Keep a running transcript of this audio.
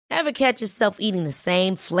Ever catch yourself eating the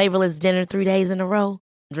same flavorless dinner 3 days in a row?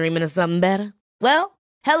 Dreaming of something better? Well,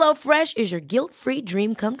 HelloFresh is your guilt-free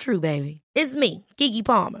dream come true, baby. It's me, Keke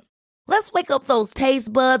Palmer. Let's wake up those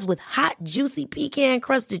taste buds with hot, juicy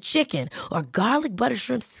pecan-crusted chicken or garlic butter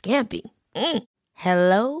shrimp scampi.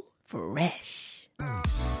 Hello Fresh.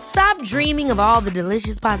 Stop dreaming of all the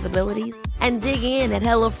delicious possibilities and dig in at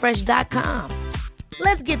HelloFresh.com.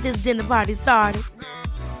 Let's get this dinner party started.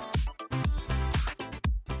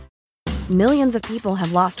 Millions of people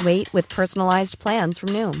have lost weight with personalized plans from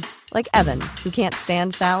Noom. Like Evan, who can't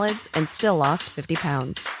stand salads and still lost 50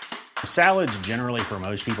 pounds. Salads generally for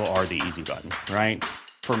most people are the easy button, right?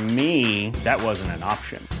 For me, that wasn't an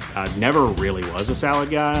option. I never really was a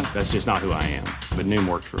salad guy. That's just not who I am. But Noom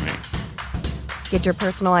worked for me. Get your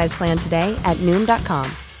personalized plan today at Noom.com.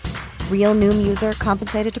 Real Noom user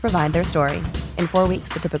compensated to provide their story. In 4 weeks,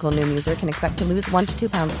 the typical Noom user can expect to lose 1 to 2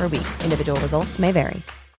 pounds per week. Individual results may vary.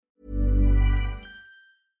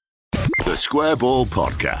 The Square Ball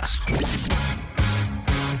Podcast.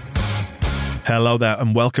 Hello there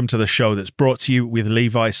and welcome to the show that's brought to you with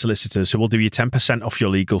Levi Solicitors, who will do you 10% off your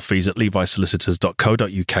legal fees at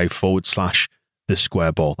levisolicitors.co.uk/The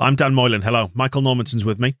Square Ball. I'm Dan Moylan. Hello. Michael Normanton's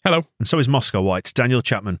with me. Hello. And so is Moscow White. Daniel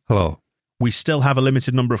Chapman. Hello. We still have a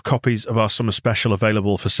limited number of copies of our summer special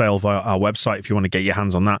available for sale via our website if you want to get your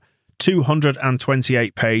hands on that.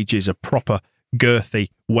 228 pages, a proper girthy,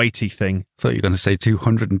 weighty thing. I thought you were going to say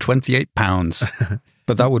 228 pounds.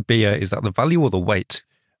 But that would be, is that the value or the weight?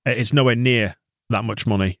 It's nowhere near that much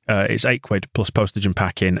money. It's £8 plus postage and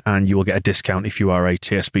packing, and you will get a discount if you are a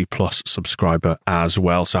TSB Plus subscriber as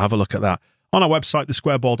well. So have a look at that on our website,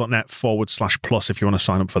 thesquareball.net/plus, if you want to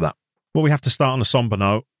sign up for that. Well, we have to start on a somber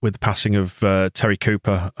note with the passing of Terry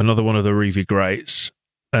Cooper, another one of the Reevie greats.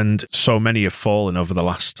 And so many have fallen over the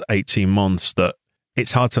last 18 months that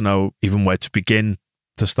it's hard to know even where to begin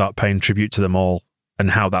to start paying tribute to them all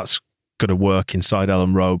and how that's going to work inside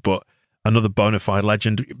Ellen Road. But another bona fide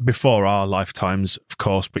legend before our lifetimes, of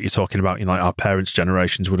course, but you're talking about, you know, like our parents'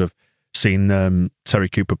 generations would have seen Terry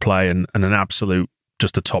Cooper play and an absolute,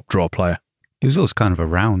 just a top draw player. He was always kind of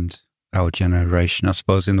around our generation, I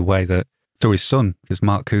suppose, in the way that through his son, because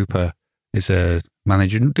Mark Cooper is a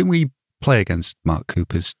manager. Didn't we play against Mark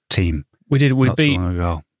Cooper's team? We did. We not beat. So long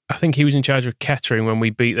ago. I think he was in charge of Kettering when we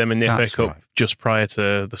beat them in the That's FA Cup right. just prior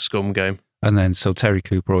to the Scum game. And then, so Terry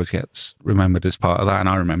Cooper always gets remembered as part of that, and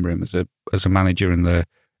I remember him as a manager in the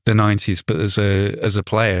 90s. But as a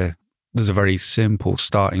player, there's a very simple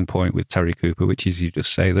starting point with Terry Cooper, which is you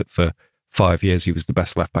just say that for 5 years he was the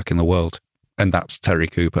best left back in the world, and that's Terry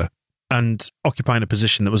Cooper. And occupying a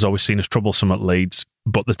position that was always seen as troublesome at Leeds,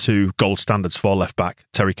 but the two gold standards for left back,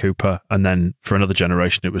 Terry Cooper, and then for another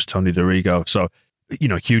generation it was Tony Dorigo. So, you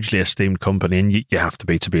know, hugely esteemed company, and you have to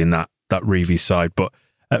be in that Reevie side. But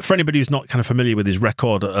for anybody who's not kind of familiar with his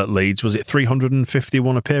record at Leeds, was it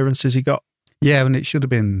 351 appearances he got? Yeah, and it should have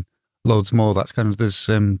been loads more. That's kind of, there's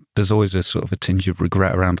always a sort of a tinge of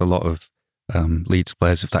regret around a lot of Leeds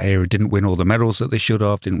players of that era. Didn't win all the medals that they should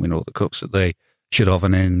have, didn't win all the cups that they should have,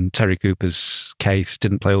 and in Terry Cooper's case,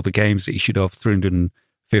 didn't play all the games that he should have.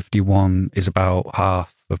 351 is about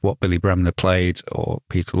half of what Billy Bremner played or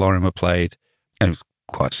Peter Lorimer played. And it was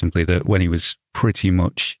quite simply that when he was pretty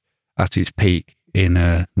much at his peak in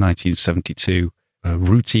 1972, a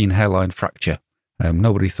routine hairline fracture.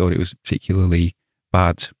 Nobody thought it was a particularly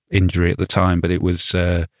bad injury at the time, but it was.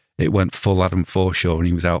 It went full Adam Forshaw, and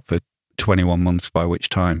he was out for 21 months, by which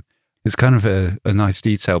time it's kind of a nice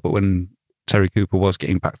detail. But when Terry Cooper was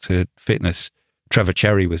getting back to fitness, Trevor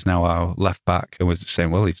Cherry was now our left back and was saying,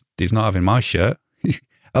 well, he's not having my shirt.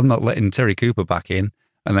 I'm not letting Terry Cooper back in.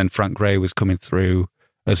 And then Frank Gray was coming through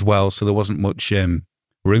as well. So there wasn't much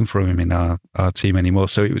room for him in our team anymore.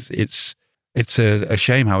 So it's a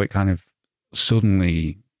shame how it kind of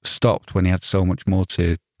suddenly stopped when he had so much more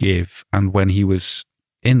to give. And when he was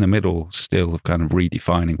in the middle still of kind of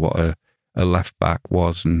redefining what a left back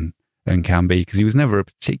was and can be, because he was never a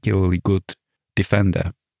particularly good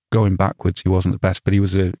defender. Going backwards, he wasn't the best, but he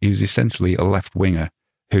was essentially a left winger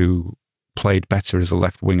who played better as a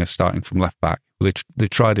left winger starting from left back. They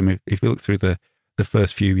tried him. If you look through the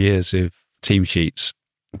first few years of team sheets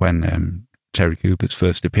when Terry Cooper's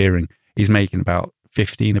first appearing, he's making about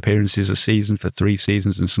 15 appearances a season for 3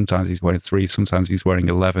 seasons, and sometimes he's wearing 3, sometimes he's wearing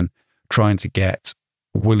 11, trying to get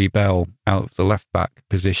Willie Bell out of the left back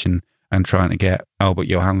position and trying to get Albert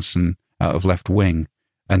Johansson out of left wing.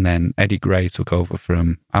 And then Eddie Gray took over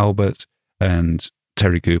from Albert and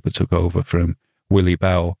Terry Cooper took over from Willie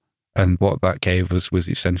Bell. And what that gave us was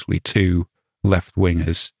essentially 2 left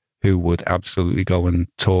wingers who would absolutely go and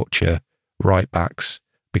torture right backs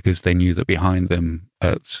because they knew that behind them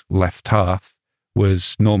at left half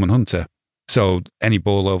was Norman Hunter. So any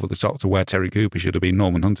ball over the top to where Terry Cooper should have been,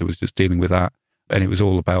 Norman Hunter was just dealing with that. And it was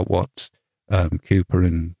all about what Cooper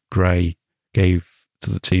and Gray gave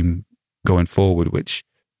to the team going forward, which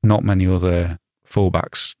not many other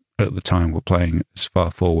fullbacks at the time were playing as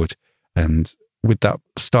far forward. And with that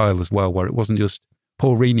style as well, where it wasn't just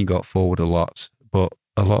Paul Reaney got forward a lot, but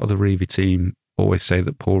a lot of the Reeve team always say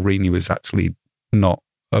that Paul Reaney was actually not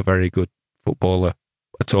a very good footballer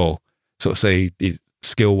at all. Sort of say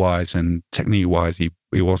skill-wise and technique-wise, he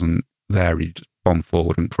wasn't there. He just bombed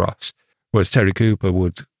forward and cross. Whereas Terry Cooper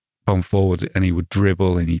would bomb forward and he would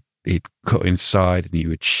dribble and he'd cut inside and he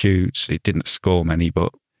would shoot. He didn't score many,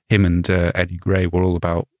 but him and Eddie Gray were all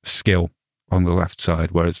about skill on the left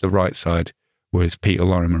side, whereas the right side was Peter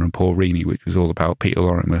Lorimer and Paul Reaney, which was all about Peter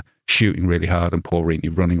Lorimer shooting really hard and Paul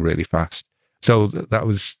Reaney running really fast. So that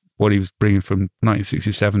was what he was bringing from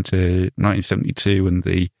 1967 to 1972 and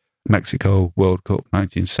the Mexico World Cup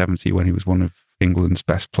 1970, when he was one of England's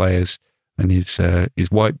best players, and his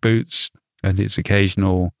white boots and his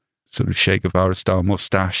occasional sort of Che Guevara-style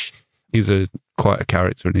moustache. He's quite a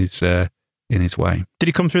character in his way. Did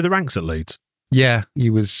he come through the ranks at Leeds? Yeah, he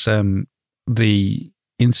was. The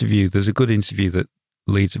interview, there's a good interview that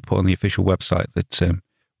Leeds have put on the official website that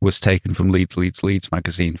was taken from Leeds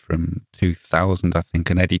magazine from 2000, I think,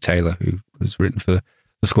 and Eddie Taylor, who was written for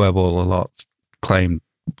the Square Ball a lot,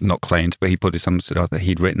 not claimed, but he put his hand out that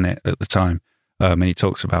he'd written it at the time. And he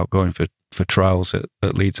talks about going for trials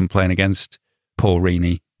at Leeds and playing against Paul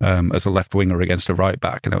Reaney as a left winger against a right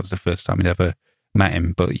back, and that was the first time he'd ever met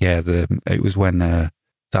him. But yeah, it was when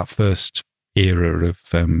that first era of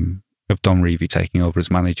Don Revie taking over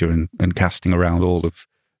as manager and casting around all of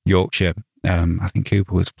Yorkshire. I think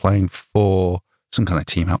Cooper was playing for some kind of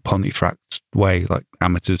team out Pontefract way, like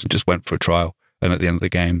amateurs, and just went for a trial. And at the end of the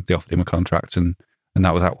game, they offered him a contract, and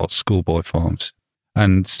that was at what schoolboy forms,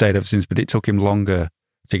 and stayed ever since. But it took him longer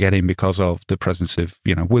to get in because of the presence of,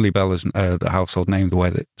 Willie Bell isn't a household name the way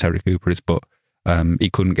that Terry Cooper is, but he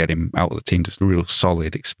couldn't get him out of the team. Just a real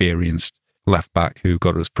solid, experienced left back who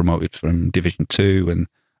got us promoted from Division 2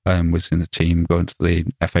 and was in the team going to the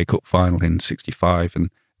FA Cup final in '65 and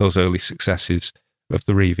those early successes of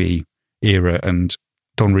the Revie era. And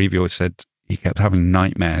Don Revie always said he kept having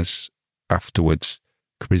nightmares afterwards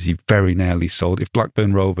because he very nearly sold. If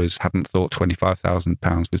Blackburn Rovers hadn't thought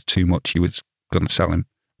 £25,000 was too much, he was going to sell him.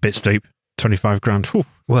 Bit steep, 25 grand. Whew.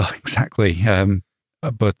 Well, exactly.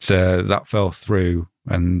 But that fell through,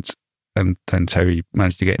 and then Terry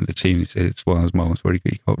managed to get into the team. He said it's one of those moments where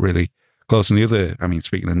he got really close. And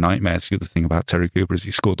speaking of nightmares, the other thing about Terry Cooper is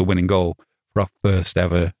he scored the winning goal for our first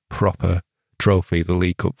ever proper trophy, the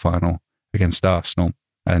League Cup final against Arsenal.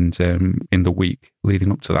 And in the week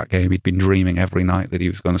leading up to that game, he'd been dreaming every night that he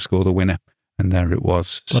was going to score the winner. And there it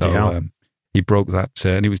was. He broke that.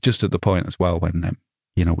 And he was just at the point as well when,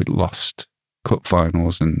 we'd lost cup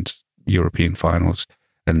finals and European finals.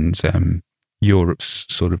 And Europe's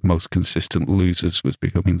sort of most consistent losers was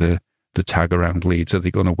becoming the tag around Leeds. Are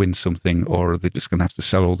they going to win something, or are they just going to have to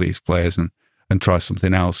sell all these players and try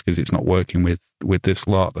something else because it's not working with this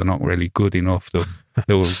lot? They're not really good enough.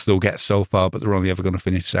 They'll get so far, but they're only ever going to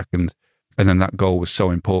finish second. And then that goal was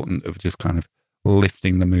so important of just kind of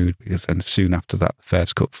lifting the mood, because then soon after that, the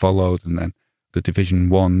Fairs Cup followed, and then the Division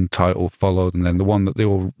 1 title followed, and then the one that they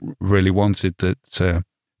all really wanted, that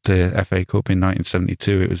the FA Cup in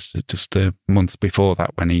 1972. It was just a month before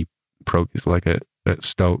that when he broke his leg at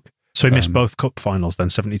Stoke. So he missed both cup finals then,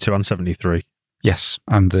 72 and 73? Yes,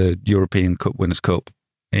 and the European Cup Winners' Cup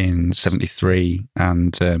in 73.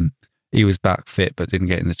 And he was back fit but didn't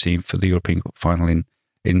get in the team for the European Cup final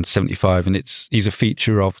in 75. And he's a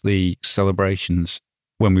feature of the celebrations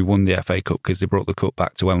when we won the FA Cup, because they brought the cup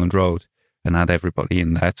back to Elland Road and had everybody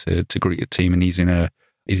in there to greet the team. And he's in a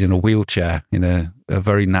wheelchair in a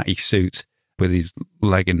very natty suit with his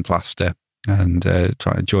leg in plaster and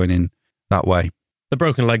trying to join in that way. The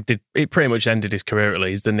broken leg it pretty much ended his career at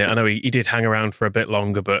Leeds, didn't it? I know he did hang around for a bit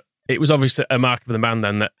longer, but it was obviously a mark of the man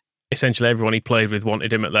then that essentially everyone he played with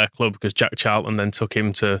wanted him at their club, because Jack Charlton then took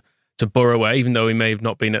him to Borough, even though he may have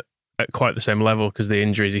not been at quite the same level because of the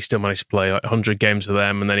injuries. He still managed to play like 100 games for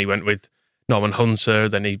them, and then he went with Norman Hunter,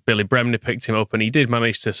 then Billy Bremner picked him up, and he did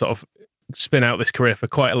manage to sort of spin out this career for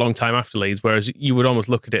quite a long time after Leeds, whereas you would almost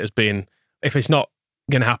look at it as being, if it's not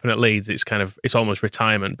going to happen at Leeds, it's almost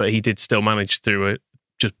retirement. But he did still manage through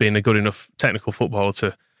just being a good enough technical footballer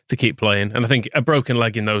to keep playing. And I think a broken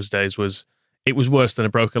leg in those days was worse than a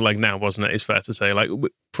broken leg now, wasn't it? It's fair to say. Like,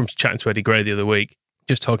 from chatting to Eddie Gray the other week,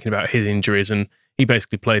 just talking about his injuries, and he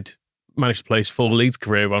basically played managed to play his full Leeds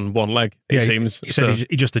career on one leg, it seems. He said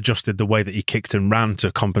he just adjusted the way that he kicked and ran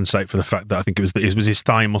to compensate for the fact that I think it was his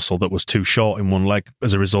thigh muscle that was too short in one leg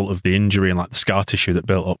as a result of the injury and like the scar tissue that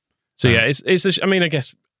built up. So yeah, I mean, I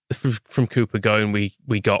guess from Cooper going,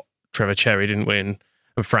 we got Trevor Cherry, didn't we, and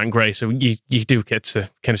Frank Gray. So you do get to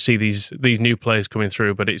kind of see these new players coming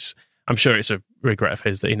through, but I'm sure it's a regret of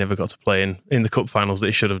his that he never got to play in the cup finals that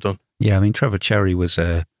he should have done. Yeah, I mean, Trevor Cherry was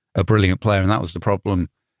a brilliant player, and that was the problem.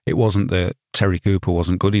 It wasn't that Terry Cooper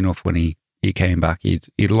wasn't good enough when he came back.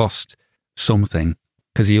 He'd lost something,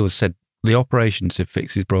 because he always said the operation to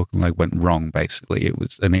fix his broken leg went wrong, basically.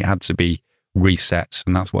 It had to be reset,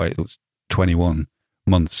 and that's why it was 21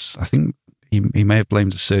 months. I think he may have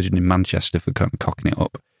blamed a surgeon in Manchester for kind of cocking it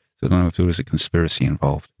up. So I don't know if there was a conspiracy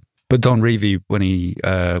involved. But Don Revie, when he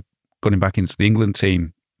got him back into the England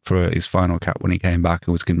team for his final cap when he came back,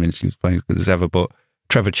 I was convinced he was playing as good as ever. But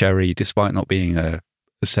Trevor Cherry, despite not being the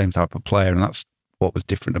same type of player, and that's what was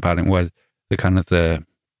different about him, where the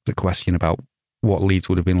question about what Leeds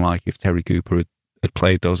would have been like if Terry Cooper had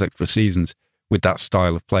played those extra seasons with that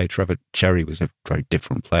style of play. Trevor Cherry was a very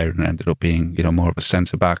different player and ended up being, more of a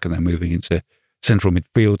centre-back and then moving into central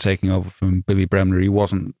midfield, taking over from Billy Bremner. He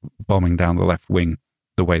wasn't bombing down the left wing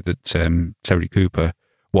the way that Terry Cooper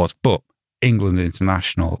was, but England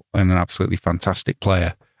international and an absolutely fantastic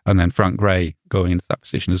player. And then Frank Gray going into that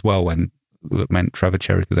position as well, when that meant Trevor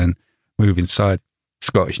Cherry could then move inside.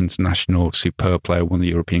 Scottish international, superb player, won the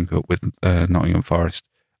European Cup with Nottingham Forest.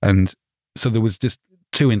 And so there was just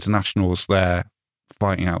two internationals there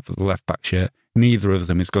fighting out for the left-back shirt. Neither of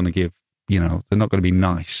them is going to give, they're not going to be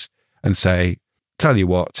nice and say, tell you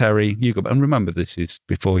what, Terry, you go. And remember, this is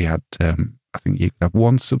before you had, I think you could have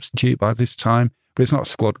one substitute by this time, but it's not a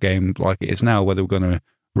squad game like it is now, where they're going to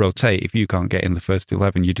rotate. If you can't get in the first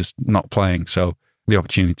 11, you're just not playing. So the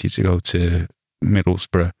opportunity to go to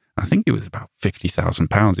Middlesbrough, I think it was about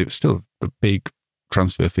 £50,000. It was still a big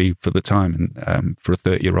transfer fee for the time, and for a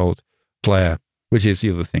 30-year-old player, which is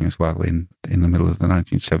the other thing as well. In the middle of the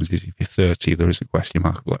 1970s, if you're 30, there is a question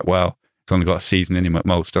mark. Like, well, he's only got a season in him at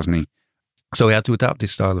most, doesn't he? So he had to adapt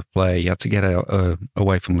his style of play. He had to get out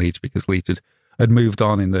away from Leeds, because Leeds had moved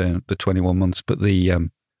on in the 21 months. But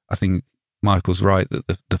I think Michael's right that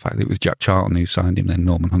the fact that it was Jack Charlton who signed him, then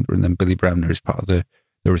Norman Hunter, and then Billy Bremner is part of the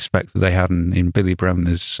respect that they had. And in Billy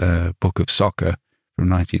Bremner's Book of Soccer from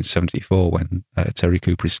 1974, when Terry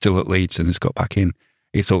Cooper is still at Leeds and has got back in,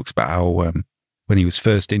 he talks about how when he was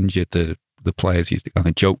first injured, the players used to kind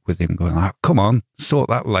of joke with him, going, come on, sort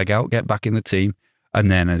that leg out, get back in the team.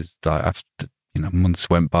 And then as after months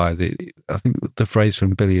went by, I think the phrase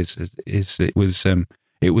from Billy is it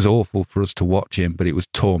was awful for us to watch him, but it was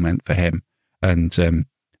torment for him. And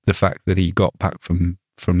the fact that he got back from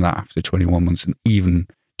that after 21 months, and even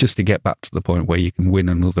just to get back to the point where you can win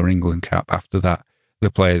another England cap after that,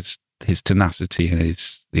 the players, his tenacity and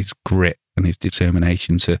his grit and his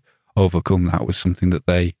determination to overcome that was something that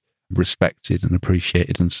they respected and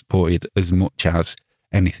appreciated and supported as much as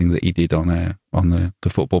anything that he did on the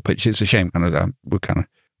football pitch. It's a shame we're kind of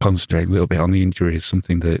concentrating a little bit on the injury as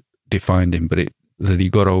something that defined him, but that he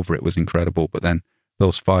got over it was incredible. But then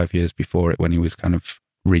those 5 years before it, when he was kind of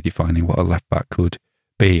redefining what a left back could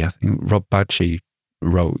be, I think Rob Badshie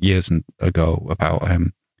wrote years ago about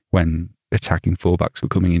when attacking fullbacks were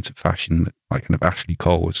coming into fashion, like kind of Ashley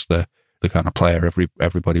Cole was the kind of player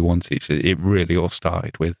everybody wanted. So it really all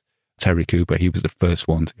started with Terry Cooper. He was the first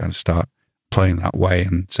one to kind of start playing that way,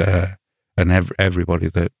 and everybody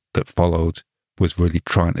that followed was really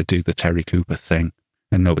trying to do the Terry Cooper thing,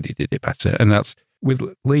 and nobody did it better. And that's with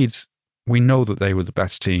Leeds. We know that they were the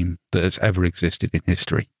best team that has ever existed in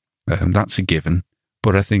history. That's a given.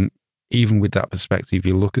 But I think even with that perspective,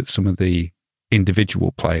 you look at some of the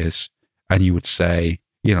individual players, and you would say,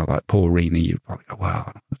 like Paul Reaney, you'd probably go,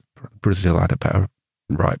 wow, Brazil had a better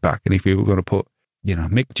right back. And if you were going to put,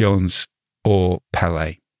 Mick Jones or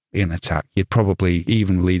Pele in attack, you'd probably,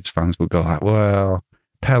 even Leeds fans would go like, well,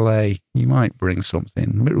 Pele, you might bring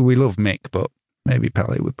something. We love Mick, but maybe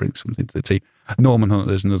Pele would bring something to the team. Norman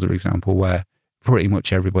Hunter is another example where pretty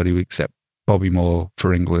much everybody except Bobby Moore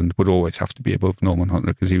for England would always have to be above Norman Hunter,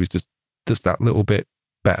 because he was just that little bit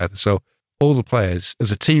better. So all the players,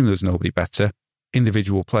 as a team, there's nobody better.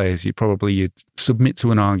 Individual players, you'd submit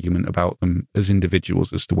to an argument about them as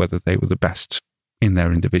individuals as to whether they were the best in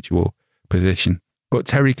their individual position. But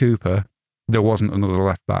Terry Cooper, there wasn't another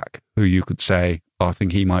left back who you could say, I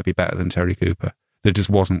think he might be better than Terry Cooper. There just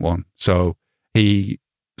wasn't one. So he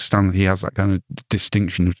has that kind of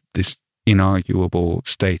distinction, this inarguable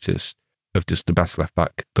status of just the best left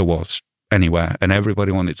back there was anywhere. And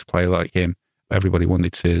everybody wanted to play like him. Everybody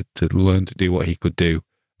wanted to learn to do what he could do.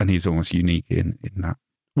 and he's almost unique in that.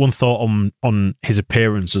 One thought on his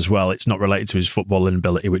appearance as well. It's not related to his footballing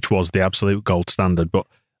ability, which was the absolute gold standard. But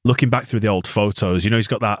looking back through the old photos, he's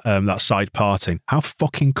got that side parting. How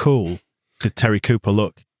fucking cool did Terry Cooper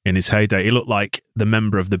look in his heyday? He looked like the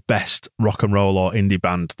member of the best rock and roll or indie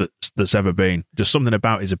band that's ever been. Just something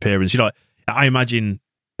about his appearance. I imagine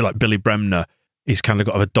like Billy Bremner, he's kind of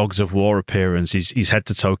got a Dogs of War appearance. He's head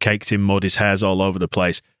to toe caked in mud. His hair's all over the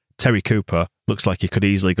place. Terry Cooper looks like he could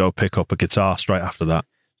easily go pick up a guitar straight after that.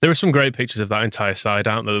 There were some great pictures of that entire side,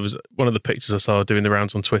 aren't there? There was one of the pictures I saw doing the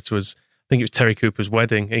rounds on Twitter was, I think it was Terry Cooper's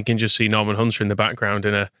wedding. And you can just see Norman Hunter in the background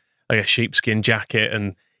in a sheepskin jacket.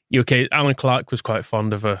 And Alan Clark was quite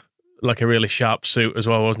fond of a really sharp suit as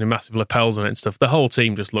well, wasn't he? Massive lapels on it and stuff. The whole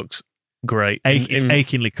team just looks great. It's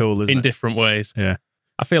achingly cool, isn't it? In different ways. Yeah.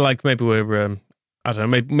 I feel like maybe we're, I don't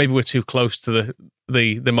know, maybe we're too close to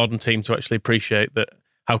the modern team to actually appreciate that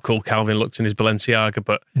how cool Calvin looks in his Balenciaga,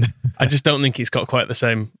 but I just don't think he's got quite the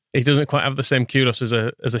same. He doesn't quite have the same kudos as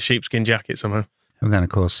a sheepskin jacket somehow. And then, of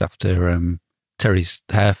course, after Terry's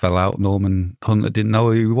hair fell out, Norman Hunter didn't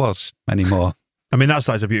know who he was anymore. I mean, that's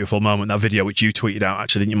a beautiful moment, that video which you tweeted out,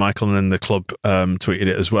 actually, didn't you, Michael? And then the club tweeted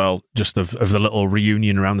it as well, just of the little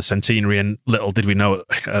reunion around the centenary. And little did we know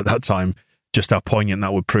at that time just how poignant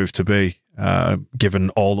that would prove to be,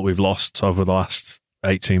 given all that we've lost over the last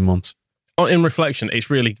 18 months. In reflection, it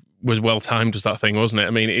really was well timed as that thing, wasn't it? I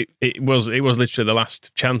mean, it was literally the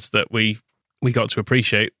last chance that we got to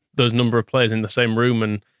appreciate those number of players in the same room,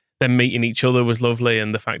 and them meeting each other was lovely,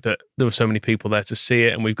 and the fact that there were so many people there to see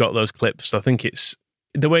it, and we've got those clips. So I think it's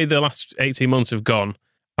the way the last 18 months have gone.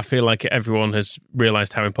 I feel like everyone has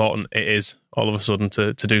realised how important it is all of a sudden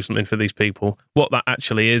to do something for these people. What that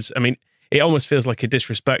actually is, I mean, it almost feels like a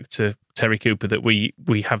disrespect to Terry Cooper that we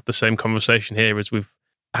have the same conversation here as we've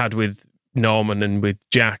had with Norman and with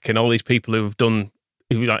Jack and all these people who have done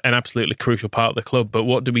an absolutely crucial part of the club. But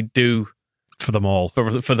what do we do for them all?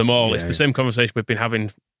 For them all, yeah. It's the same conversation we've been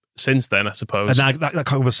having since then, I suppose. And that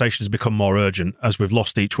conversation has become more urgent as we've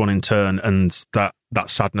lost each one in turn, and that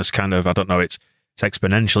sadness kind of, I don't know, it's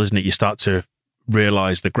exponential, isn't it? You start to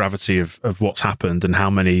realise the gravity of what's happened and how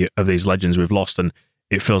many of these legends we've lost, and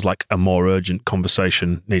it feels like a more urgent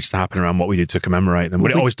conversation needs to happen around what we do to commemorate them.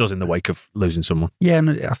 But it always does in the wake of losing someone. Yeah, and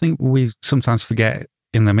I think we sometimes forget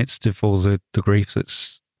in the midst of all the grief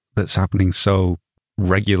that's happening so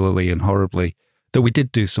regularly and horribly that we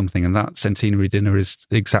did do something, and that centenary dinner is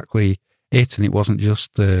exactly it. And it wasn't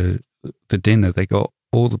just the dinner. They got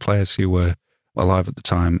all the players who were alive at the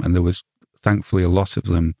time, and there was thankfully a lot of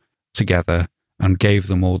them together, and gave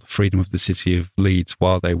them all the freedom of the city of Leeds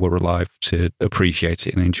while they were alive to appreciate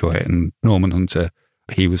it and enjoy it. And Norman Hunter,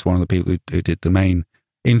 he was one of the people who did the main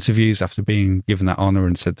interviews after being given that honour,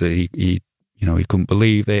 and said that he couldn't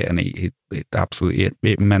believe it, and it absolutely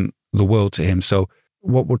it meant the world to him. So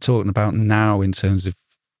what we're talking about now in terms of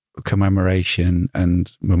commemoration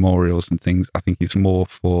and memorials and things, I think is more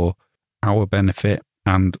for our benefit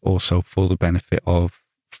and also for the benefit of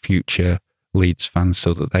future Leeds fans,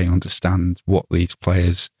 so that they understand what these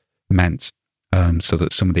players meant, so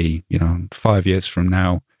that somebody, 5 years from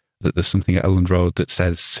now, that there's something at Elland Road that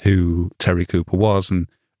says who Terry Cooper was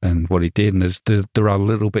and what he did. And there are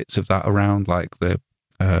little bits of that around, like the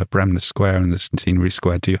Bremner Square and the Centenary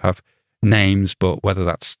Square do have names, but whether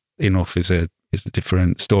that's enough is a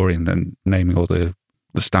different story. And then naming all the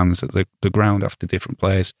stands at the ground after different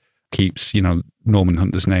players keeps, Norman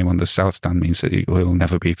Hunter's name on the South Stand means that he'll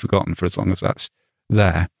never be forgotten for as long as that's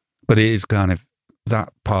there. But it is kind of,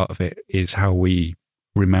 that part of it is how we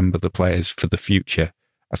remember the players for the future.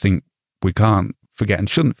 I think we can't forget and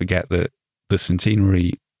shouldn't forget that the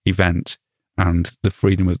centenary event and the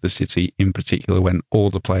freedom of the city in particular, when all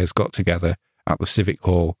the players got together at the Civic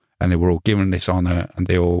Hall and they were all given this honour, and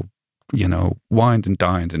they all, wined and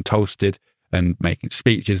dined and toasted and making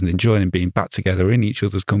speeches and enjoying and being back together in each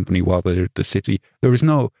other's company while they're at the city. There is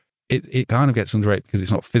no, it kind of gets underrated because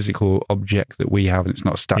it's not a physical object that we have, and it's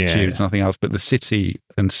not a statue, it's nothing else, but the city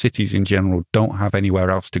and cities in general don't have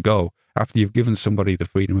anywhere else to go. After you've given somebody the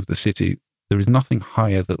freedom of the city, there is nothing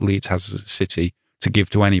higher that Leeds has as a city to give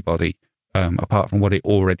to anybody, apart from what it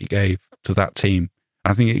already gave to that team.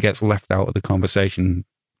 I think it gets left out of the conversation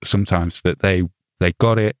sometimes that they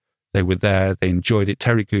got it, they were there, they enjoyed it.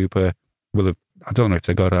 Terry Cooper will have, I don't know if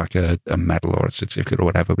they got like a medal or a certificate or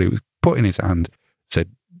whatever, but it was put in his hand, said,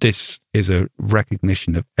 this is a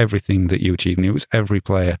recognition of everything that you achieved. And it was every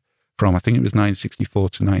player from, I think it was 1964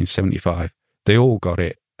 to 1975. They all got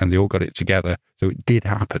it, and they all got it together. So it did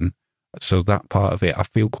happen. So that part of it, I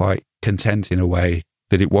feel quite content in a way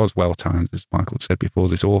that it was well timed, as Michael said before,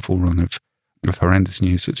 this awful run of of horrendous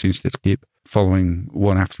news that seems to keep following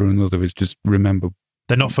one after another is just remember.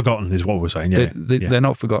 They're not forgotten, is what we're saying. Yeah, they're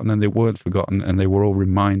not forgotten, and they weren't forgotten, and they were all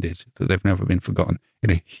reminded that they've never been forgotten in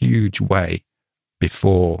a huge way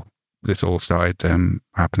before this all started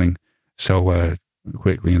happening so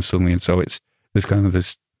quickly and suddenly. And so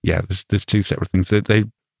there's two separate things.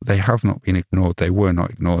 They have not been ignored. They were not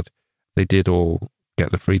ignored. They did all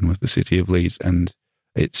get the freedom of the city of Leeds, and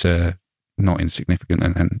it's not insignificant.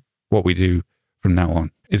 And what we do from now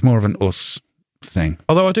on is more of an us thing.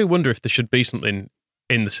 Although I do wonder if there should be something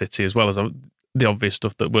in the city as well as the obvious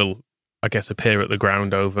stuff that will, I guess, appear at the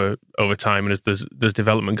ground over time and as there's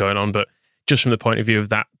development going on. But just from the point of view of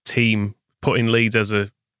that team putting Leeds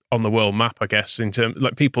on the world map, I guess, in terms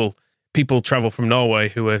like people travel from Norway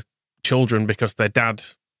who are children because their dad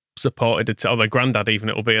supported or their granddad even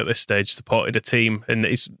it'll be at this stage supported a team, and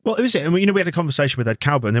it's well, it was it. I mean, we had a conversation with Ed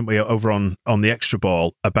Cowburn, didn't we, over on the Extra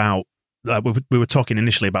Ball about. We were talking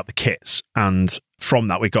initially about the kits, and from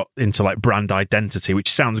that we got into like brand identity,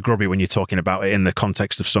 which sounds grubby when you're talking about it in the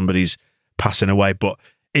context of somebody's passing away, but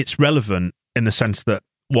it's relevant in the sense that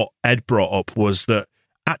what Ed brought up was that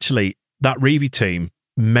actually that Reevy team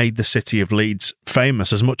made the city of Leeds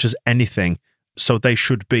famous as much as anything, so they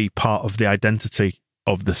should be part of the identity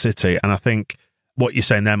of the city. And I think what you're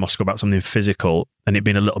saying there, Moscow, about something physical and it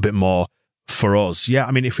being a little bit more for us. Yeah,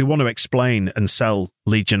 I mean, if we want to explain and sell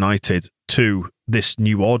Leeds United to this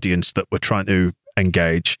new audience that we're trying to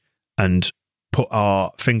engage and put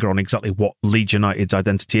our finger on exactly what Leeds United's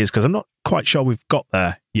identity is, because I'm not quite sure we've got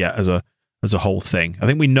there yet as a whole thing. I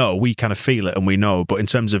think we kind of feel it and we know, but in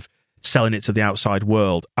terms of selling it to the outside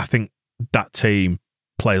world, I think that team,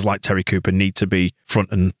 players like Terry Cooper, need to be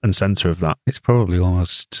front and centre of that. It's probably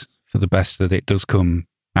almost for the best that it does come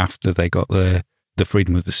after they got the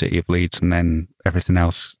freedom of the city of Leeds, and then everything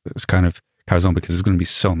else is kind of carries on, because there's going to be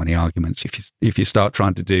so many arguments if you start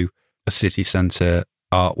trying to do a city centre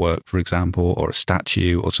artwork, for example, or a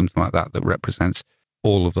statue or something like that represents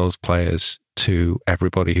all of those players to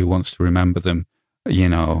everybody who wants to remember them. You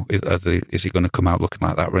know, is it going to come out looking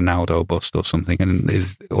like that Ronaldo bust or something?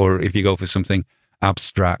 Or if you go for something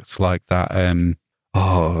abstract like that,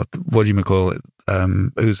 what do you call it?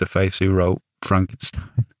 Who's the face who wrote Frankenstein?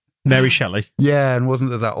 Mary Shelley. Yeah, and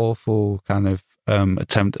wasn't there that awful kind of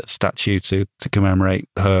attempt at a statue to commemorate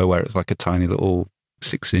her, where it's like a tiny little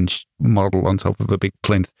 6-inch model on top of a big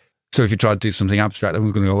plinth? So if you try to do something abstract,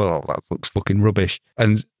 everyone's going to go, well, that looks fucking rubbish.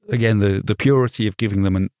 And again, the purity of giving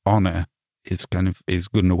them an honour is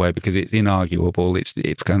good in a way, because it's inarguable.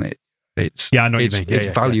 It's kind of I know what you mean.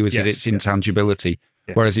 Its value is its intangibility.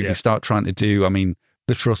 Yes, whereas if you start trying to do, I mean,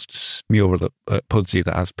 the Trust's mural at Pudsey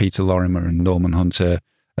that has Peter Lorimer and Norman Hunter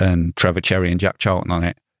and Trevor Cherry and Jack Charlton on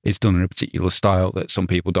it is done in a particular style that some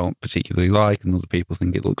people don't particularly like, and other people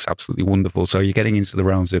think it looks absolutely wonderful. So you're getting into the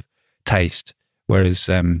realms of taste. Whereas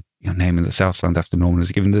naming the Southland after Norman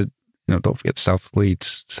is given don't forget South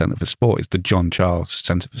Leeds Centre for Sport is the John Charles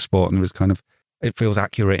Centre for Sport, and there was it feels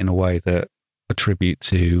accurate in a way that a tribute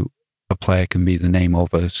to a player can be the name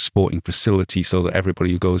of a sporting facility, so that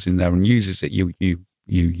everybody who goes in there and uses it, you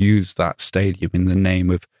use that stadium in the name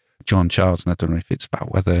of John Charles. And I don't know if it's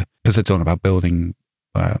about whether, because they're talking about building,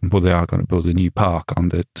 they are going to build a new park on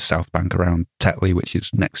the south bank around Tetley, which is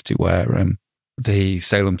next to where the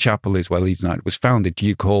Salem Chapel is, where Leeds United was founded. Do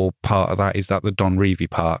you call part of that, is that the Don Reevy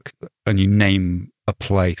Park, and you name a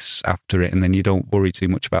place after it, and then you don't worry too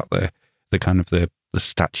much about the kind of the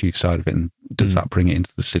statue side of it, and does that bring it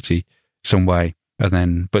into the city some way? And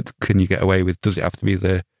then, but can you get away with, does it have to be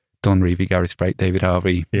the Don Reevy, Gary Sprake, David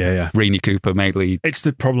Harvey, Reenie Cooper, mainly? It's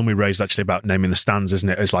the problem we raised actually about naming the stands, isn't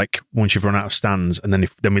it? It's like once you've run out of stands, and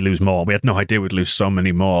then we lose more. We had no idea we'd lose so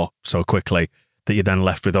many more so quickly that you're then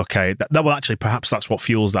left with, okay, that well, actually, perhaps that's what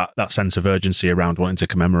fuels that sense of urgency around wanting to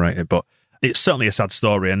commemorate it. But it's certainly a sad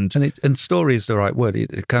story, and story is the right word.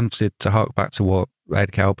 It kind of to hark back to what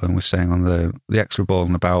Ed Cowburn was saying on the Extra Ball,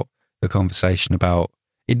 and about the conversation about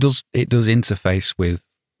it does interface with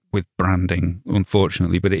branding,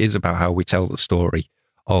 unfortunately, but it is about how we tell the story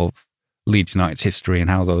of Leeds United's history and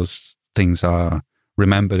how those things are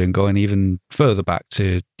remembered, and going even further back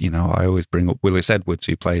to, I always bring up Willis Edwards,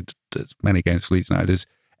 who played as many games for Leeds United as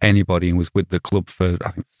anybody and was with the club for,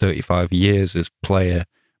 I think, 35 years as player,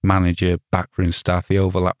 manager, backroom staff. He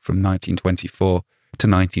overlapped from 1924 to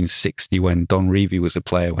 1960 when Don Reevy was a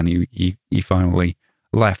player, when he finally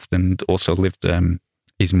left, and also lived.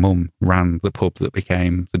 His mum ran the pub that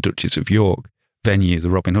became the Duchess of York venue, the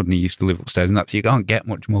Robin Hood, and he used to live upstairs. And you can't get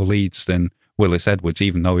much more Leeds than Willis Edwards,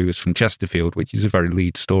 even though he was from Chesterfield, which is a very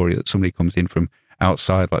Leeds story, that somebody comes in from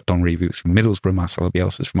outside, like Don Reevy was from Middlesbrough, Marcelo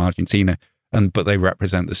Bielsa's from Argentina. but they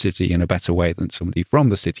represent the city in a better way than somebody from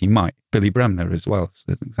the city might. Billy Bremner as well, as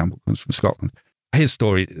an example, comes from Scotland. His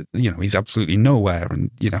story, he's absolutely nowhere.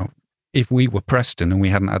 And, if we were Preston and we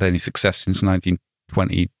hadn't had any success since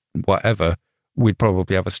 1920, whatever, we'd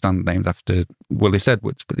probably have a stand named after Willis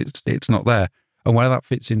Edwards, but it's not there. And where that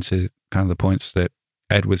fits into kind of the points that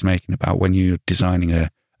Ed was making about when you're designing a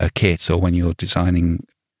kit or when you're designing,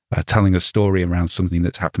 telling a story around something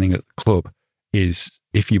that's happening at the club, is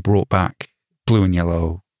if you brought back blue and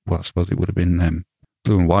yellow, well, I suppose it would have been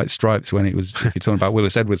blue and white stripes when it was, if you're talking about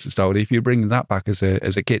Willis Edwards to start with, if you're bringing that back as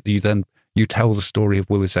a kit, you tell the story of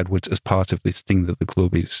Willis Edwards as part of this thing that the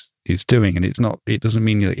club is doing. And it doesn't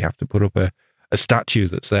mean that you have to put up a statue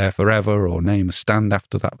that's there forever or name a stand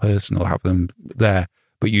after that person or have them there,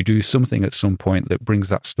 but you do something at some point that brings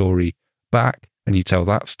that story back and you tell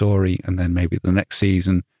that story, and then maybe the next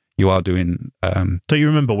season you are doing... Don't you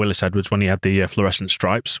remember Willis Edwards when he had the fluorescent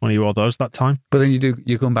stripes, when he wore those that time? But then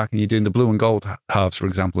you come back and you're doing the blue and gold halves, for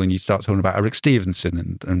example, and you start talking about Eric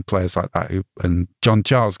Stevenson and players like that, and John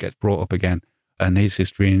Charles gets brought up again, and his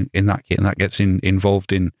history in that kit, and that gets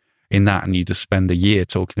involved in that, and you just spend a year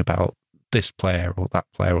talking about this player or that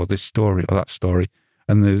player or this story or that story,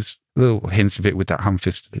 and there's little hints of it with that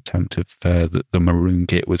ham-fisted attempt of the maroon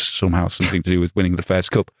kit was somehow something to do with winning the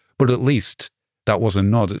first cup, but at least that was a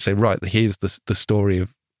nod that say, right, here's the story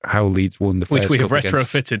of how Leeds won the first cup. Which we have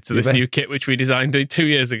retrofitted to this new kit, which we designed 2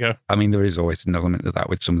 years ago. I mean, there is always an element of that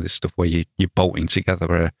with some of this stuff where you're bolting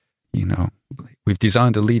together we've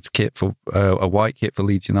designed a Leeds kit for a white kit for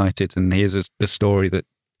Leeds United, and here's a story that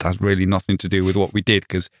has really nothing to do with what we did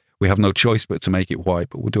because we have no choice but to make it white,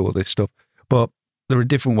 but we'll do all this stuff. But there are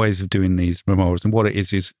different ways of doing these memorials, and what it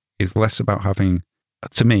is less about having,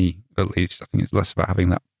 to me at least, I think it's less about having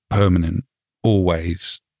that permanent,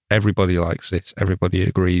 always, everybody likes this, everybody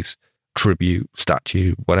agrees, tribute,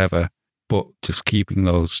 statue, whatever, but just keeping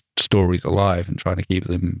those stories alive and trying to keep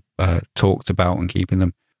them talked about and keeping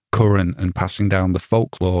them current and passing down the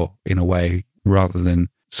folklore in a way rather than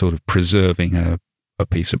sort of preserving a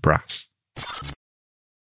piece of brass.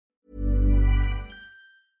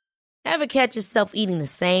 Ever catch yourself eating the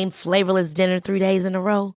same flavorless dinner 3 days in a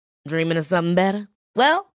row? Dreaming of something better?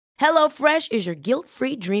 Well, HelloFresh is your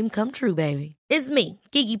guilt-free dream come true, baby. It's me,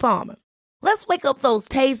 Keke Palmer. Let's wake up those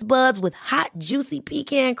taste buds with hot, juicy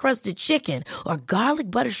pecan-crusted chicken or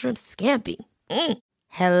garlic butter shrimp scampi.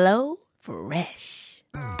 Hello Fresh.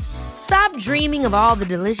 Stop dreaming of all the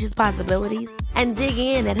delicious possibilities and dig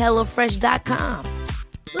in at HelloFresh.com.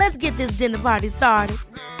 Let's get this dinner party started.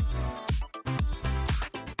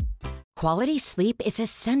 Quality sleep is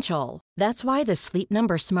essential. That's why the Sleep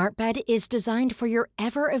Number Smart Bed is designed for your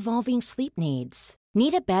ever-evolving sleep needs.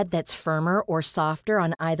 Need a bed that's firmer or softer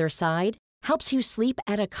on either side? Helps you sleep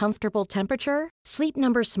at a comfortable temperature? Sleep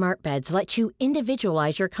Number Smart Beds let you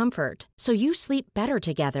individualize your comfort so you sleep better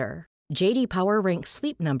together. J.D. Power ranks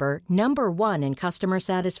Sleep Number number 1 in customer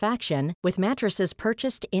satisfaction with mattresses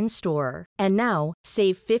purchased in-store. And now,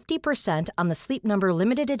 save 50% on the Sleep Number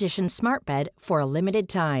Limited Edition Smart Bed for a limited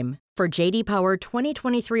time. For J.D. Power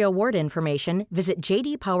 2023 award information, visit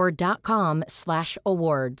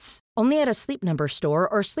jdpower.com/awards. Only at a Sleep Number store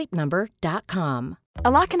or sleepnumber.com. A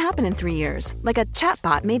lot can happen in 3 years, like a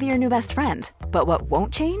chatbot may be your new best friend. But what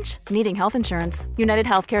won't change? Needing health insurance. United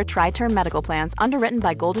Healthcare Tri-Term Medical Plans, underwritten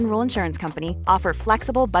by Golden Rule Insurance Company, offer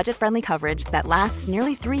flexible, budget-friendly coverage that lasts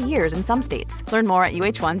nearly 3 years in some states. Learn more at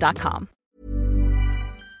uh1.com.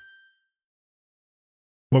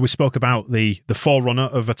 Well, we spoke about the forerunner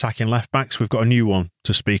of attacking left-backs. We've got a new one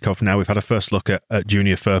to speak of now. We've had a first look at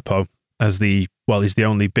Junior Firpo as he's the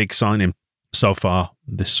only big signing so far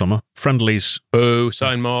this summer. Friendlies. Boo,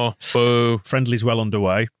 sign more. Boo. Friendlies well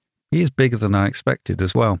underway. He is bigger than I expected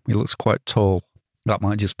as well. He looks quite tall. That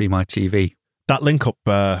might just be my TV. That link-up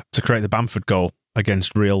to create the Bamford goal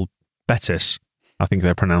against Real Betis, I think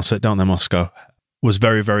they pronounce it, don't they, Moscow, was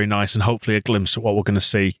very, very nice, and hopefully a glimpse of what we're going to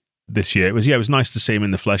see this year. It was nice to see him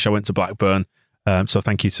in the flesh. I went to Blackburn, so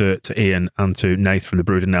thank you to Ian and to Nath from the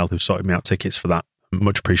Brudenell who sorted me out tickets for that.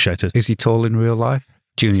 Much appreciated. Is he tall in real life?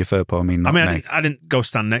 Junior Firpo, I mean. I didn't go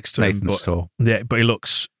stand next to Nathan's him, but tall. Yeah, but he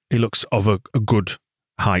looks of a good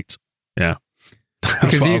height. Yeah,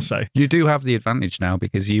 that's what I'll say. You do have the advantage now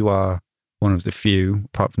because you are one of the few,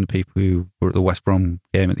 apart from the people who were at the West Brom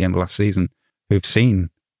game at the end of last season, who've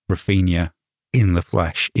seen Rafinha in the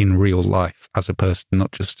flesh, in real life, as a person,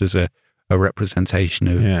 not just as a representation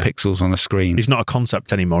of pixels on a screen. He's not a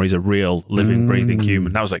concept anymore. He's a real, living, breathing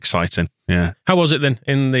human. That was exciting. Yeah. How was it then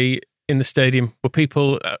in the stadium? Were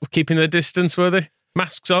people keeping their distance? Were they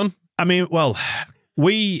masks on? I mean, well,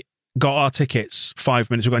 we got our tickets 5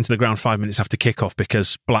 minutes. We got into the ground 5 minutes after kickoff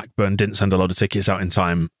because Blackburn didn't send a load of tickets out in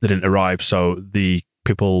time. They didn't arrive, so the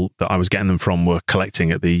people that I was getting them from were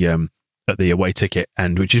collecting at the away ticket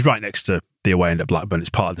end, which is right next to the away end at Blackburn. It's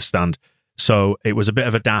part of the stand. So it was a bit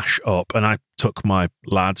of a dash up, and I took my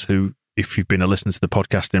lad, who, if you've been a listener to the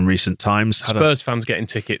podcast in recent times, Spurs fans getting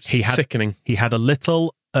tickets. Sickening. He had a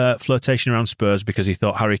little flirtation around Spurs because he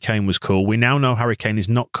thought Harry Kane was cool. We now know Harry Kane is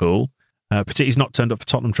not cool. Particularly, he's not turned up for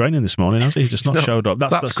Tottenham training this morning, has he? He's just not showed up.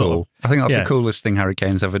 That's cool. I think that's the coolest thing Harry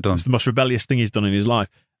Kane's ever done. It's the most rebellious thing he's done in his life.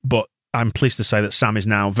 But I'm pleased to say that Sam is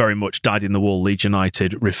now very much dyed-in-the-wool Leeds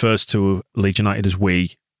United, refers to Leeds United as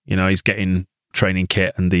we. You know, he's getting training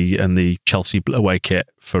kit and the Chelsea away kit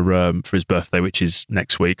for his birthday, which is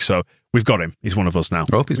next week. So we've got him. He's one of us now.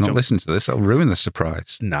 I hope he's not listening to this. That'll ruin the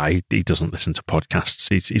surprise. No, he doesn't listen to podcasts.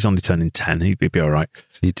 He's only turning 10. He'd be all right.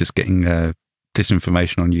 So you're just getting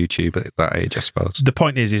disinformation on YouTube at that age, I suppose. The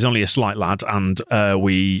point is, he's only a slight lad, and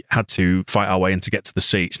we had to fight our way in to get to the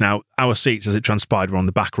seats. Now, our seats, as it transpired, were on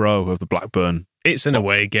the back row of the Blackburn. It's an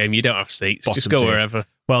away game. You don't have seats. Just go wherever.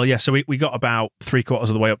 Well, yeah, so we got about 3/4 of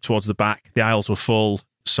the way up towards the back. The aisles were full,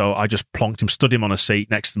 so I just plonked him, stood him on a seat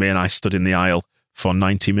next to me, and I stood in the aisle for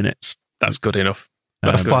 90 minutes. That's good enough.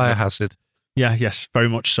 That's fire hazard. Yeah, yes, very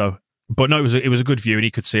much so. But no, it was a good view, and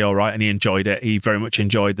he could see all right, and he enjoyed it. He very much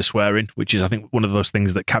enjoyed the swearing, which is, I think, one of those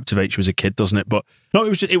things that captivates you as a kid, doesn't it? But no,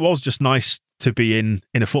 it was just nice to be in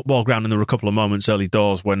a football ground, and there were a couple of moments early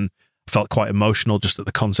doors when I felt quite emotional just at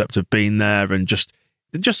the concept of being there, and just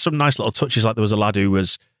some nice little touches. Like there was a lad who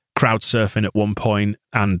was crowd surfing at one point,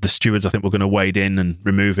 and the stewards, I think, were going to wade in and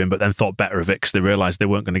remove him, but then thought better of it because they realised they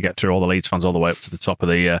weren't going to get through all the Leeds fans all the way up to the top of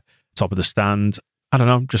the stand. I don't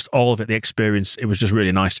know, just all of it, the experience. It was just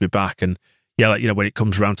really nice to be back. And yeah, like, you know, when it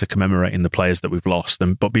comes around to commemorating the players that we've lost,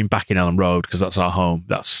 but being back in Ellen Road, because that's our home,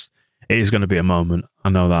 it is going to be a moment. I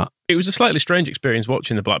know that. It was a slightly strange experience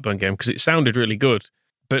watching the Blackburn game because it sounded really good,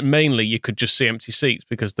 but mainly you could just see empty seats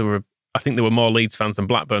because I think there were more Leeds fans than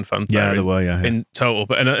Blackburn fans. Yeah, there were, yeah. In total.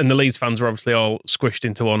 But and the Leeds fans were obviously all squished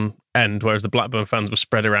into one end, whereas the Blackburn fans were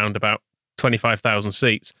spread around about 25,000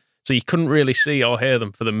 seats. So you couldn't really see or hear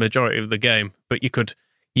them for the majority of the game, but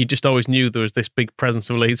you just always knew there was this big presence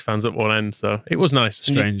of Leeds fans at one end. So it was nice.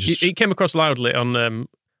 Strange. It came across loudly on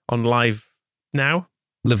Live Now.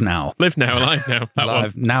 Live Now. Live Now.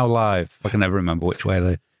 Live. Now Live. I can never remember which way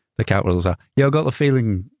the capitals are. Yeah, I got the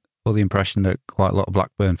feeling or the impression that quite a lot of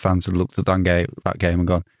Blackburn fans had looked at that game and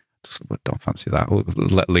gone, don't fancy that. We'll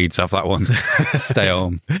let Leeds have that one. Stay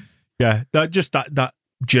home. Yeah, that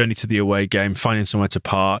journey to the away game, finding somewhere to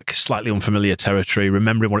park, slightly unfamiliar territory,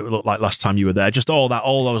 remembering what it looked like last time you were there, just all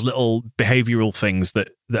those little behavioural things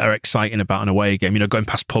that are exciting about an away game. You know, going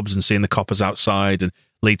past pubs and seeing the coppers outside and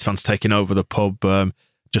Leeds fans taking over the pub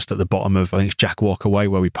just at the bottom of, I think it's Jack Walker Way,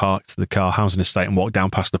 where we parked the car, housing estate, and walked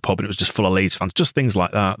down past the pub, and it was just full of Leeds fans. Just things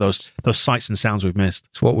like that. Those sights and sounds we've missed.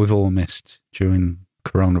 It's what we've all missed during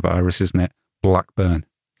coronavirus, isn't it? Blackburn.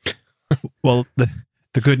 Well,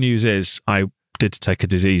 the good news is I did take a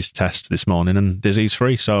disease test this morning and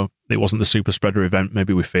disease-free, so it wasn't the super spreader event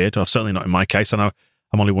maybe we feared, or certainly not in my case. I know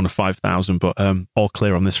I'm only one of 5,000, but all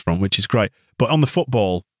clear on this front, which is great. But on the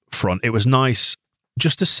football front, it was nice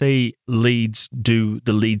just to see Leeds do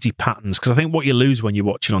the Leedsy patterns, because I think what you lose when you're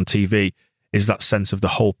watching on TV is that sense of the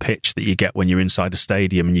whole pitch that you get when you're inside a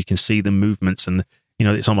stadium and you can see the movements, and you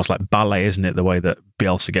know, it's almost like ballet, isn't it, the way that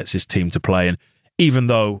Bielsa gets his team to play. And even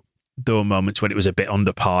though there were moments when it was a bit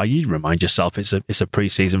under par, you remind yourself it's a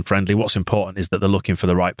pre-season friendly. What's important is that they're looking for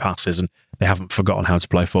the right passes and they haven't forgotten how to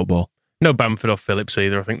play football. No Bamford or Phillips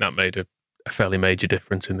either. I think that made a fairly major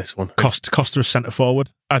difference in this one. Costa as centre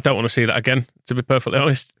forward. I don't want to see that again, to be perfectly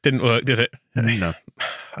honest. Didn't work, did it? No.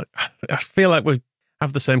 I feel like we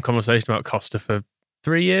have the same conversation about Costa for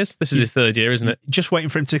 3 years. This is his third year, isn't it? Just waiting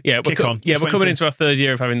for him to kick on. Yeah, we're coming into our third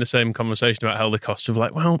year of having the same conversation about Helder Costa.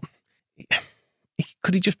 Like, well,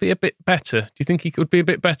 could he just be a bit better? Do you think he could be a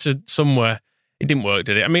bit better somewhere? It didn't work,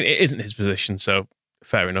 did it? I mean, it isn't his position, so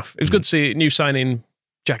fair enough. It was good to see new signing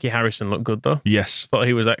Jackie Harrison look good, though. Yes. Thought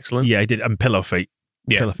he was excellent. Yeah, he did. And pillow feet.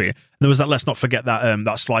 Yeah. Pillow feet. And there was that, let's not forget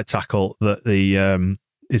that slide tackle that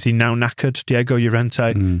is he now knackered? Diego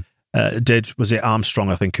Llorente did. Was it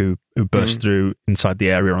Armstrong, I think, who burst through inside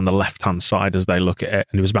the area on the left-hand side as they look at it,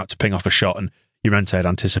 and he was about to ping off a shot, and Llorente had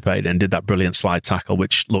anticipated it and did that brilliant slide tackle,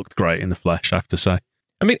 which looked great in the flesh, I have to say.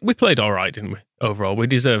 I mean, we played all right, didn't we? Overall, we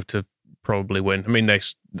deserved to probably win. I mean, I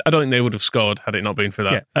don't think they would have scored had it not been for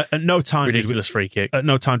that. Yeah, at no time ridiculous free kick. At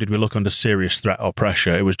no time did we look under serious threat or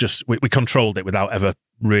pressure. It was just we controlled it without ever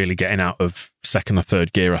really getting out of second or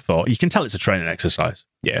third gear. I thought you can tell it's a training exercise.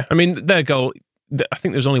 Yeah, I mean, their goal, I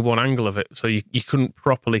think there was only one angle of it, so you couldn't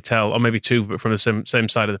properly tell, or maybe two, but from the same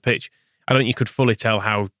side of the pitch. I don't think you could fully tell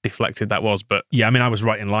how deflected that was, but... Yeah, I mean, I was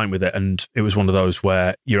right in line with it, and it was one of those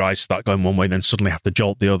where your eyes start going one way, then suddenly have to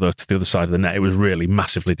jolt the other to the other side of the net. It was really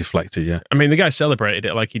massively deflected, yeah. I mean, the guy celebrated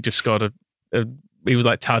it like he just scored he was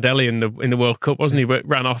like Tardelli in the World Cup, wasn't he? But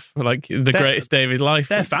ran off like the greatest day of his life.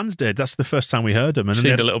 Their fans did. That's the first time we heard them. And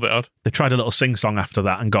seemed a little bit odd. They tried a little sing-song after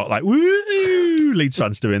that and got like, woo! Leeds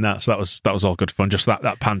fans doing that. So that was all good fun, just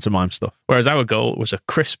that pantomime stuff. Whereas our goal was a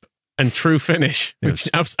crisp and true finish, which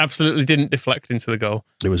absolutely didn't deflect into the goal.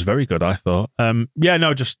 It was very good, I thought.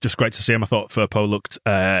 Just great to see him. I thought Firpo looked,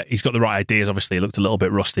 he's got the right ideas. Obviously, he looked a little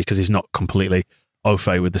bit rusty because he's not completely au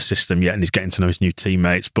fait with the system yet, and he's getting to know his new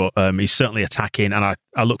teammates. But he's certainly attacking, and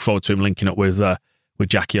I look forward to him linking up with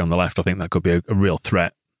Jackie on the left. I think that could be a real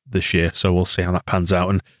threat this year. So we'll see how that pans out.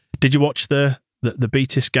 And did you watch the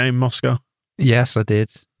Betis game, Moscow? Yes, I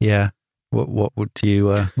did. Yeah. What would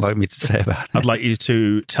you like me to say about it? I'd like you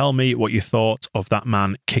to tell me what you thought of that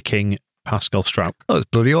man kicking Pascal Struijk. Oh, it's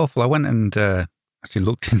bloody awful. I went and actually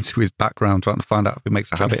looked into his background, trying to find out if he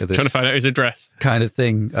makes a habit of this. Trying to find out his address. Kind of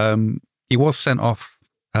thing. He was sent off,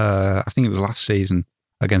 I think it was last season,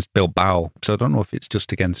 against Bilbao. So I don't know if it's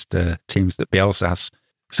just against teams that Bielsa has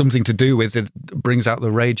something to do with. It brings out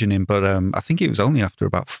the rage in him. But I think it was only after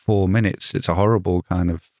about 4 minutes. It's a horrible kind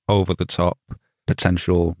of over-the-top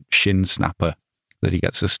potential shin snapper that he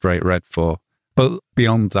gets a straight red for. But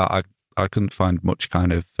beyond that, I couldn't find much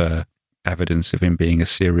kind of evidence of him being a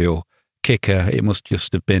serial kicker. It must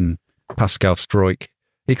just have been Pascal Struijk.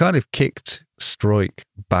 He kind of kicked Struijk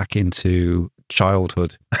back into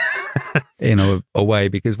childhood in a way,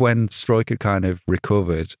 because when Struijk had kind of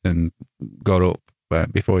recovered and got up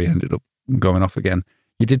before he ended up going off again,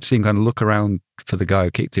 you did see him kind of look around for the guy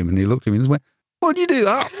who kicked him, and he looked at me and just went, "What do you do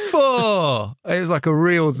that for?" It was like a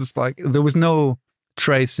real, just like, there was no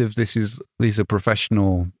trace of these are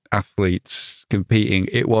professional athletes competing.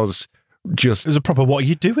 It was a proper, what are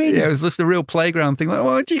you doing? Yeah, it was just a real playground thing. Like,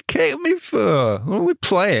 what do you kick me for? What are we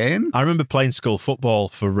playing? I remember playing school football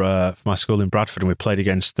for my school in Bradford, and we played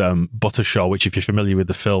against Buttershaw, which, if you're familiar with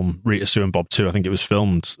the film Rita, Sue and Bob 2, I think it was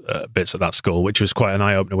filmed bits at that school, which was quite an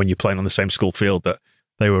eye-opener when you're playing on the same school field that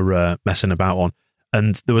they were messing about on.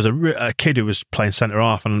 And there was a kid who was playing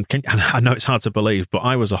centre-half, and I know it's hard to believe, but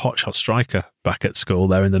I was a hotshot striker back at school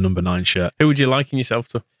there in the number 9 shirt. Who would you liken yourself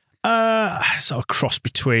to? Sort of cross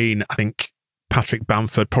between, I think, Patrick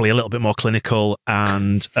Bamford, probably a little bit more clinical,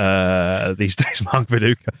 and these days Mark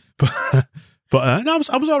Viduka. But no, I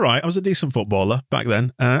was all right. I was a decent footballer back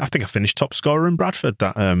then. I think I finished top scorer in Bradford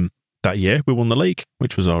that year. We won the league,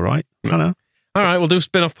 which was all right. I know. All right, we'll do a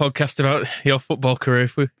spin-off podcast about your football career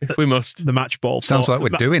if we must. The match ball. Sounds like we're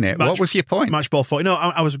doing it. What was your point? Match ball 40. No,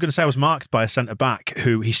 I was going to say I was marked by a centre-back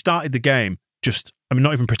who he started the game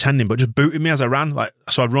not even pretending, but just booted me as I ran.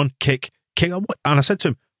 So I'd run, kick, and I said to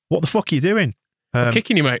him, "What the fuck are you doing?" I'm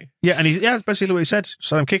kicking you, mate. Yeah, and that's basically what he said.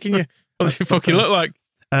 So I'm kicking you. What does it fucking look like?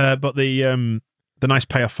 But the nice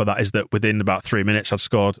payoff for that is that within about 3 minutes, I'd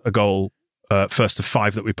scored a goal, first of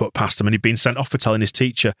 5 that we put past him, and he'd been sent off for telling his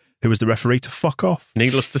teacher, who was the referee, to fuck off.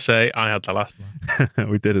 Needless to say, I had the last one.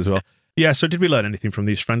 We did as well. Yeah, so did we learn anything from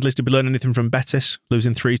these friendlies? Did we learn anything from Betis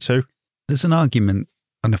losing 3-2? There's an argument,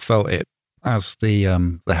 and I felt it as the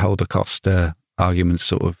Helder Costa argument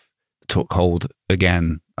sort of took hold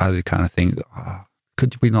again. I kind of think,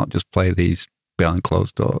 could we not just play these behind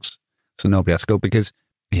closed doors so nobody has to go? Because,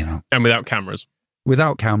 and without cameras.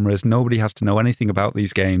 Without cameras, nobody has to know anything about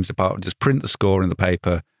these games, about just print the score in the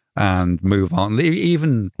paper and move on.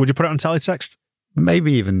 Even, would you put it on teletext?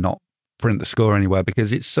 Maybe even not print the score anywhere,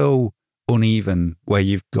 because it's so uneven, where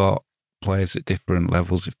you've got players at different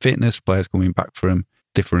levels of fitness, players coming back from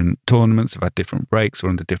different tournaments, have had different breaks, or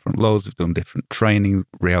under different lows, have done different training.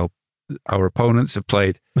 Our opponents have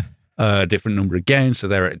played a different number of games, so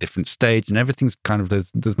they're at a different stage, and everything's kind of,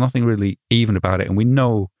 there's nothing really even about it. And we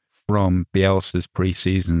know from Bielsa's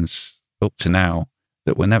pre-seasons up to now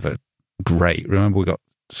that we're never great. Remember, we got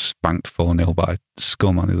spanked 4-0 by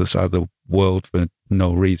scum on the other side of the world for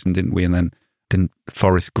no reason, didn't we? And then didn't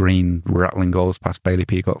Forest Green rattling goals past Bailey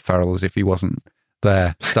Peacock Farrell as if he wasn't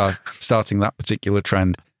there, starting that particular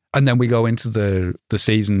trend. And then we go into the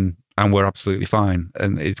season and we're absolutely fine.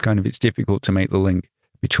 And it's difficult to make the link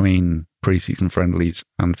between pre-season friendlies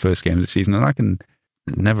and first game of the season. And I can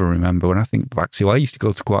never remember, when I think back to, I used to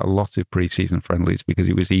go to quite a lot of pre-season friendlies because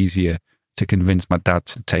it was easier to convince my dad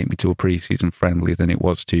to take me to a pre-season friendly than it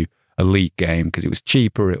was to a league game, because it was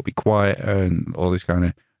cheaper, it'll be quieter and all this kind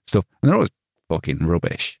of stuff. And they're always fucking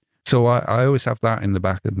rubbish. So I always have that in the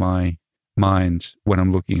back of my mind when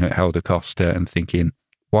I'm looking at Helder Costa and thinking,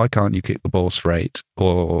 why can't you kick the ball straight?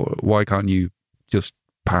 Or why can't you just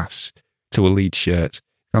pass to a Leeds shirt?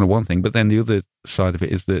 Kind of one thing. But then the other side of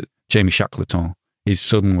it is that Jamie Shackleton is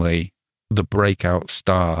suddenly the breakout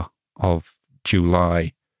star of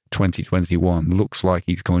July 2021. Looks like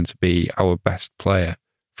he's going to be our best player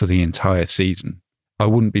for the entire season. I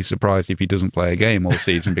wouldn't be surprised if he doesn't play a game all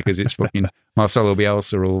season because it's fucking Marcelo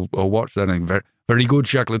Bielsa will watch that and very, very good,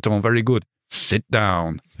 Shackleton, very good. Sit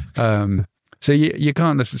down. So you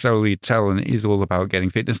can't necessarily tell, and it is all about getting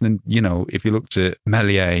fitness. And, you know, if you looked at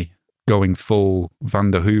Meslier going full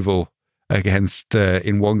Van der Heuvel against,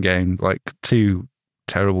 in one game, like 2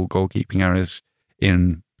 terrible goalkeeping errors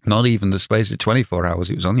in not even the space of 24 hours.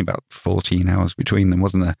 It was only about 14 hours between them,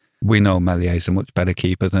 wasn't there? We know Meslier a much better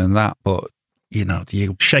keeper than that, but, you know,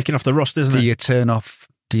 shaking off the rust, isn't it? Do you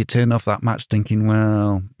turn off that match thinking,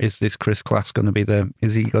 well, is this Chris Class going to be there?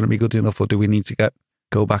 Is he going to be good enough, or do we need to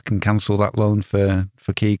go back and cancel that loan for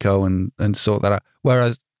Kiko and sort that out?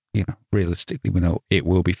 Whereas, you know, realistically, we know it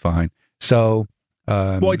will be fine. So,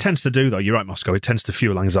 what it tends to do, though, you're right, Moscow, it tends to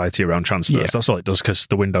fuel anxiety around transfers. Yeah. That's all it does, because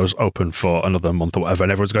the window's open for another month or whatever,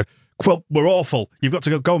 and everyone's going, well, we're awful. You've got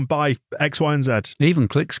to go and buy X, Y, and Z. Even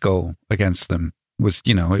Klick's goal against them was,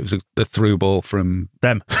 you know, it was a through ball from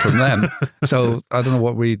them. So I don't know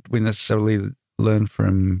what we necessarily learned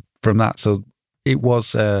from that. So it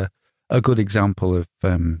was a good example of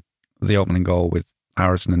the opening goal with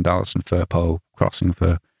Harrison and Dallas and Firpo crossing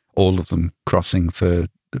for all of them, crossing for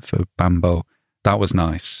Bambo. That was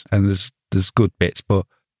nice. And there's good bits, but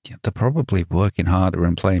they're probably working harder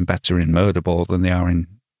and playing better in murder ball than they are in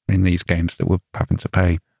these games that we're having to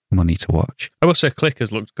pay money to watch. I will say Klick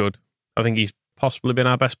has looked good. I think he's possibly been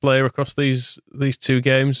our best player across these 2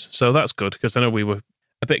 games. So that's good, because I know we were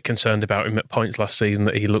a bit concerned about him at points last season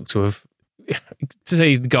that he looked to have, to say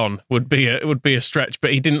he'd gone would be a stretch,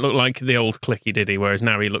 but he didn't look like the old Klick, did he? Whereas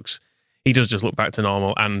now he does just look back to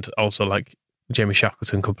normal, and also like Jamie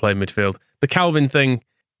Shackleton could play midfield. The Calvin thing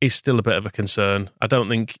is still a bit of a concern. I thought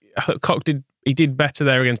Koch did better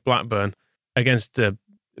there against Blackburn. Against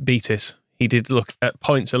Betis, he did look at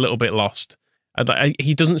points a little bit lost.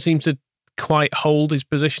 He doesn't seem to quite hold his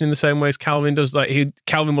position in the same way as Calvin does.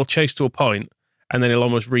 Calvin will chase to a point and then he'll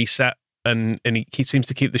almost reset, and he seems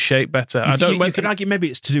to keep the shape better. You could argue maybe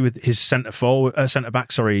it's to do with his centre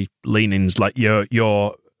back leanings, like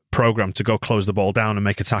your program to go close the ball down and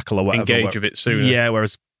make a tackle or whatever. Engage a bit sooner. Yeah,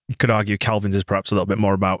 whereas you could argue Calvin's is perhaps a little bit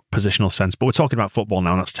more about positional sense. But we're talking about football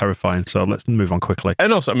now, and that's terrifying. So let's move on quickly.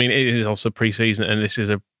 And also, I mean, it is also pre-season, and this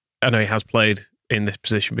is I know he has played in this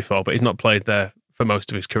position before, but he's not played there for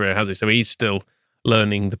most of his career, has he? So he's still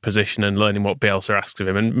learning the position and learning what Bielsa asks of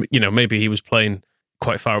him. And, you know, maybe he was playing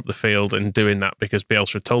quite far up the field and doing that because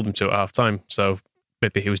Bielsa had told him to at half-time. So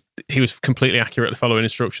maybe he was completely accurately following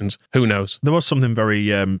instructions. Who knows? There was something very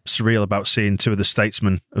surreal about seeing 2 of the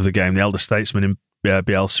statesmen of the game, the elder statesmen in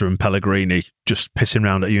Bielsa and Pellegrini, just pissing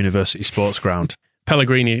around at a university sports ground.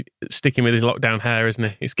 Pellegrini sticking with his lockdown hair, isn't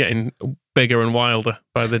he? He's getting bigger and wilder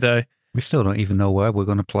by the day. We still don't even know where we're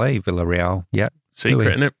going to play Villarreal yet. Secret,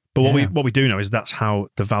 isn't it? But what we do know is that's how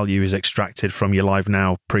the value is extracted from your Live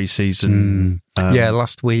Now pre-season.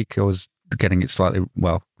 Last week I was getting it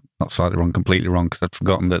not slightly wrong, completely wrong, because I'd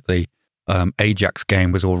forgotten that the Ajax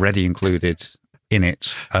game was already included in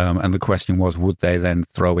it. And the question was, would they then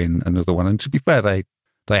throw in another one? And to be fair, they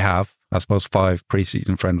have. I suppose 5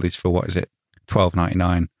 pre-season friendlies for, what is it,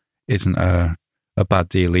 $12.99 isn't a bad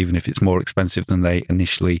deal, even if it's more expensive than they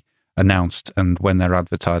initially announced. And when they're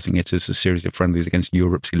advertising it as a series of friendlies against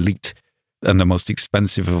Europe's elite, and the most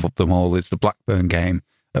expensive of them all is the Blackburn game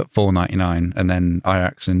at $4.99, and then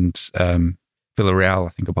Ajax and Villarreal, I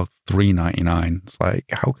think, about $3.99. It's like,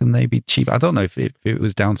 how can they be cheap? I don't know if it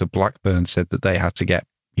was down to Blackburn said that they had to get,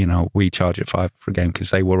 we charge at $5 for a game,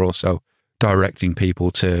 because they were also directing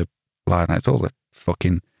people to line out all the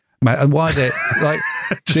fucking. And why they like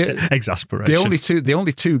exasperation. The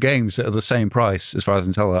only two games that are the same price, as far as I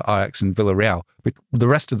can tell, are Ajax and Villarreal. But the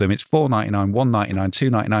rest of them, it's $4.99, $1.99,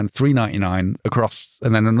 $2.99, $3.99 across,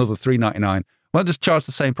 and then another $3.99. Well, just charge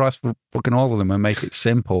the same price for fucking all of them and make it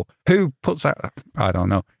simple. Who puts that? I don't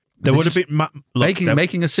know. There would have been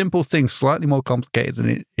making a simple thing slightly more complicated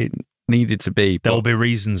than it needed to be. There will be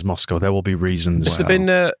reasons, Moscow. There will be reasons. Has there been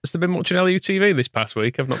much on LUTV this past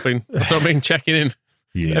week? I've not been checking in.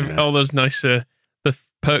 Yeah. All those nice the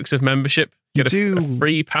perks of membership. Get a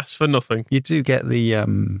free pass for nothing. You do get the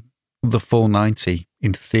 $4.90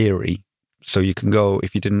 in theory, so you can go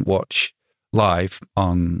if you didn't watch live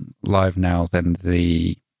on Live Now. Then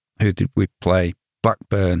who did we play?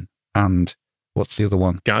 Blackburn and what's the other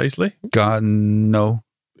one? Guiseley. No.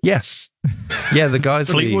 Yes. Yeah, the guys.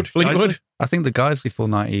 Fleetwood. I think the Guiseley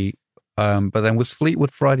 490, but then was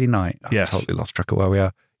Fleetwood Friday night? Yes. I totally lost track of where we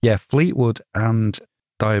are. Yeah, Fleetwood and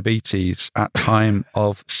Diabetes at time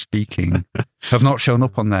of speaking have not shown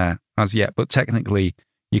up on there as yet, but technically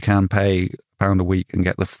you can pay £1 a week and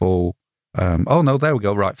get the full. Oh no, there we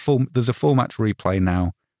go. Right, there's a full match replay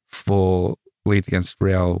now for Leeds against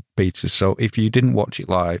Real Betis. So if you didn't watch it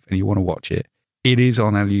live and you want to watch it, it is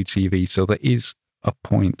on LUTV. So there is a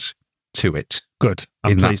point to it. Good.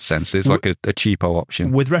 In that sense, it's like a cheapo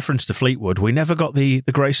option. With reference to Fleetwood, we never got the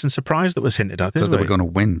Grayson surprise that was hinted at. So they were going to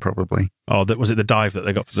win, probably. Oh, was it the dive that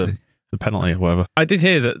they got for the penalty or whatever? I did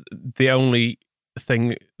hear that the only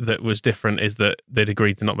thing that was different is that they'd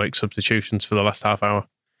agreed to not make substitutions for the last half hour.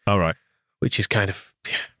 All right. Which is kind of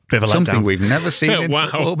bit of a something letdown. We've never seen in Wow.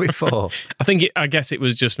 football before. I guess it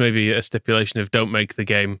was just maybe a stipulation of don't make the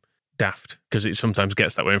game daft, because it sometimes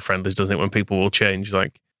gets that way in friendlies, doesn't it? When people will change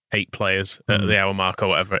like 8 players at the hour mark or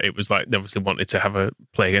whatever. It was like they obviously wanted to have a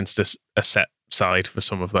play against a set side for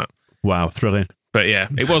some of that. Wow, thrilling. But yeah,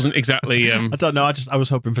 it wasn't exactly. I don't know. I was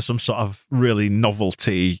hoping for some sort of really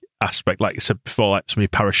novelty aspect, like you said before, like somebody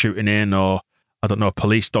parachuting in, or I don't know, a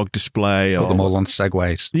police dog display, Put or them all on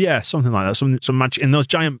segways. Yeah, something like that. Some magic in those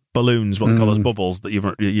giant balloons. What they call those bubbles that you I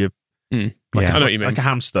know what you mean. Like a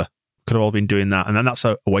hamster. Could have all been doing that, and then that's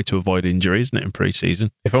a way to avoid injury, isn't it? In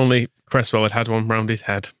pre-season. If only Cresswell had one round his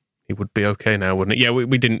head, he would be okay now, wouldn't it? Yeah,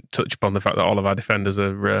 we didn't touch upon the fact that all of our defenders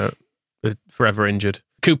are forever injured.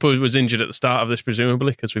 Cooper was injured at the start of this,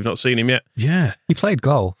 presumably, because we've not seen him yet. Yeah. He played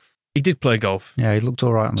golf. He did play golf. Yeah, he looked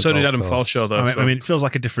all right on the So golf did Adam course. Forshaw, though. I mean, it feels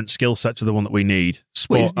like a different skill set to the one that we need.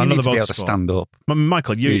 Well, Sport. you need to be able to stand up. I mean,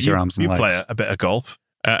 Michael, you Use your arms and play legs. a bit of golf.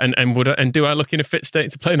 And do I look in a fit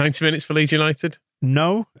state to play 90 minutes for Leeds United?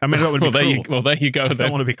 No, I mean, I don't want to be cruel. There you go. I don't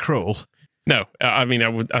Then. want to be cruel. No, I mean, I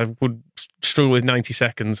would struggle with 90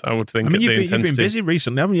 seconds. I would think. I mean, at you've the been intensity. busy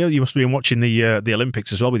recently, haven't you? You must have been watching the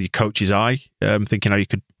Olympics as well with your coach's eye, thinking how you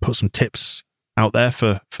could put some tips out there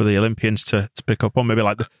for the Olympians to pick up on, maybe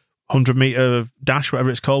like the 100-meter dash,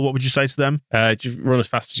 whatever it's called. What would you say to them? Just run as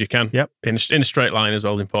fast as you can. Yep. In a straight line as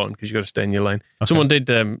well is important, because you've got to stay in your lane. Okay. Someone did,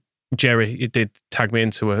 Jerry, he did tag me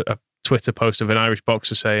into a Twitter post of an Irish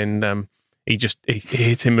boxer saying he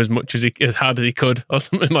hit him as hard as he could, or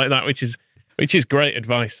something like that, which is great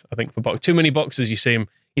advice, I think, for boxers. Too many boxers, you see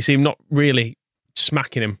him not really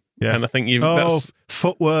smacking him. Yeah. And I think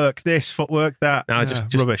footwork this, footwork that. No,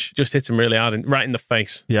 rubbish. Just hit him really hard, right in the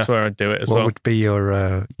face. Yeah. That's where I'd do it as What well. would be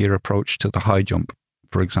your approach to the high jump,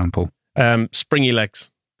 for example? Springy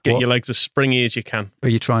legs. Get What? your legs as springy as you can. Are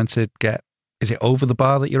you trying to get? Is it over the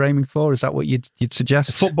bar that you're aiming for? Is that what you'd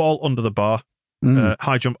suggest? Football under the bar,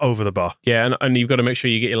 high jump over the bar. Yeah, and you've got to make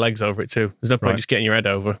sure you get your legs over it too. There's no point Right. just getting your head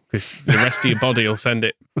over, because the rest of your body will send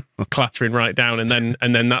it clattering right down, and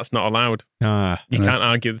then that's not allowed. Ah, You can't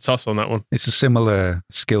argue the toss on that one. It's a similar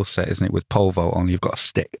skill set, isn't it? With pole vault, only you've got a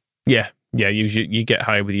stick. Yeah, you get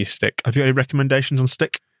high with your stick. have you got any recommendations on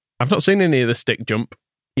stick? I've not seen any of the stick jump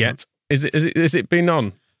yet. Is it been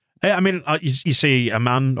on? I mean, you see a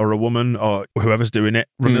man or a woman or whoever's doing it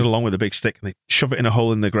running along with a big stick, and they shove it in a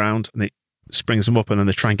hole in the ground, and it springs them up, and then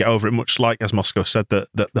they try and get over it. Much like, as Moscow said, the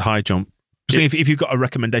high jump. So if you've got a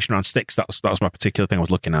recommendation around sticks, that was my particular thing I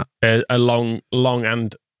was looking at. A long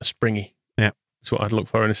and springy. Yeah, that's what I'd look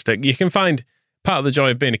for in a stick. You can find part of the joy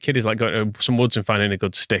of being a kid is like going to some woods and finding a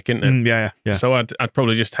good stick, isn't it? Yeah. So I'd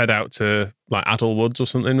probably just head out to like Addle Woods or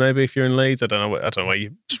something, maybe, if you're in Leeds. I don't know where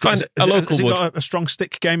you find a local Has it wood. got a strong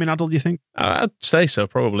stick game in Addle, do you think? I'd say so,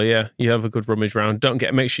 probably. Yeah, you have a good rummage round.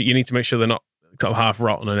 You need to make sure they're not sort of half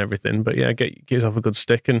rotten and everything. But yeah, get yourself a good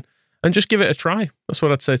stick and just give it a try. That's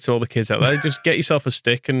what I'd say to all the kids out there. Just get yourself a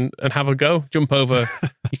stick and have a go. Jump over.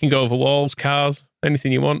 You can go over walls, cars,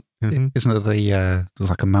 anything you want. Mm-hmm. Isn't there there's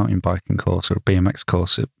like a mountain biking course or a BMX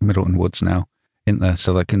course at Middleton Woods now, isn't there?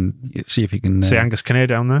 So they can see if you can See Angus Kinnear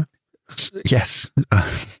down there? Yes.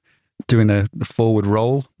 Doing a forward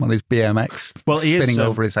roll on his BMX, Well, he spinning is,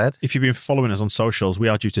 over his head. If you've been following us on socials, we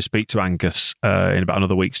are due to speak to Angus in about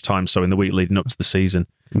another week's time, so in the week leading up to the season.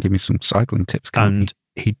 Can give me some cycling tips, can't And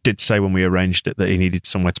he did say when we arranged it that he needed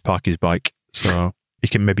somewhere to park his bike, so he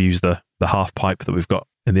can maybe use the half pipe that we've got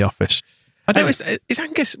in the office. I know, is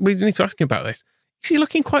Angus, we need to ask him about this. Is he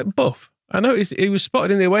looking quite buff? I noticed he was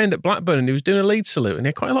spotted in the away end at Blackburn, and he was doing a lead salute, and he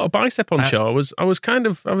had quite a lot of bicep on show. I was kind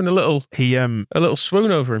of having a little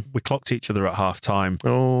swoon over him. We clocked each other at half time,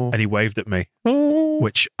 and he waved at me,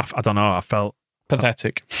 which I don't know. I felt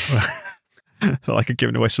pathetic. felt like I'd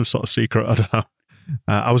given away some sort of secret. I don't know.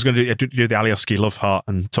 I was going to do the Alioski love heart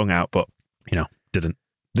and tongue out, but didn't.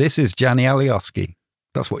 This is Gianni Alioski.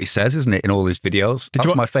 That's what he says, isn't it, in all his videos?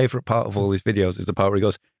 That's my favourite part of all his videos, is the part where he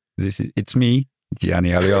goes, it's me, Gianni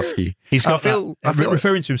Alioski. He's got I feel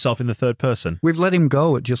referring to himself in the third person. We've let him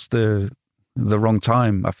go at just the wrong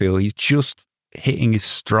time, I feel. He's just hitting his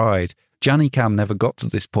stride. Gianni Cam never got to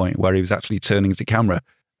this point where he was actually turning to camera.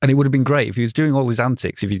 And it would have been great if he was doing all his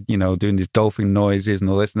antics, if he, doing his dolphin noises and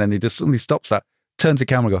all this, and then he just suddenly stops that, turns to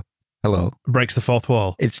camera and go, hello. Breaks the fourth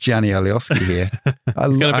wall. It's Gianni Alioski here.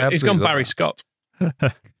 He's gone Barry Scott,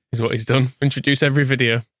 is what he's done. Introduce every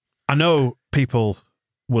video. I know people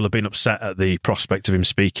will have been upset at the prospect of him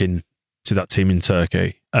speaking to that team in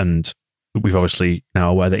Turkey, and we've obviously now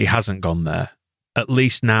aware that he hasn't gone there. At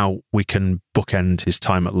least now we can bookend his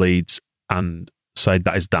time at Leeds and say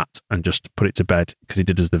that is that and just put it to bed because he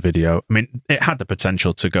did as the video. I mean, it had the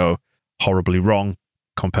potential to go horribly wrong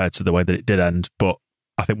compared to the way that it did end, but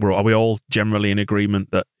I think are we all generally in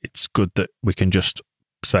agreement that it's good that we can just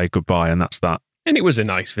say goodbye and that's that. And it was a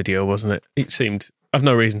nice video, wasn't it? It seemed, I've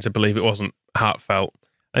no reason to believe it wasn't heartfelt.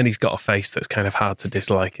 And he's got a face that's kind of hard to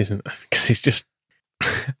dislike, isn't it? Because he's just,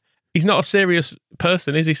 he's not a serious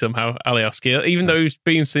person, is he, somehow, Alioski? Even though he's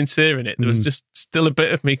being sincere in it, there was just still a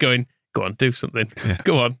bit of me going, go on, do something. Yeah.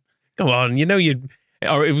 Go on. Or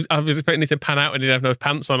I was expecting it to pan out and he'd have no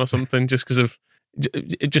pants on or something just because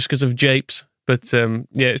of japes. But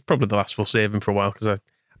yeah, it's probably the last we'll see of him for a while because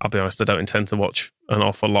I'll be honest, I don't intend to watch an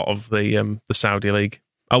awful lot of the Saudi League.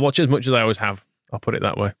 I'll watch as much as I always have. I'll put it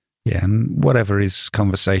that way. Yeah, and whatever his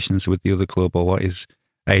conversations with the other club or what his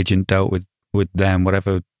agent dealt with them,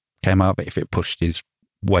 whatever came out of it, if it pushed his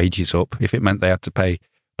wages up, if it meant they had to pay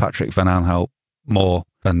Patrick Van Aanholt more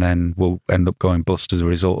and then we'll end up going bust as a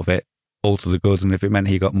result of it, all to the good. And if it meant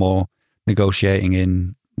he got more negotiating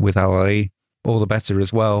in with Al Ahly, all the better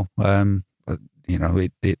as well.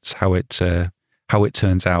 It's how it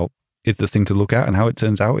turns out is the thing to look at, and how it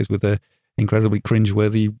turns out is with a incredibly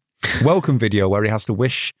cringeworthy welcome video where he has to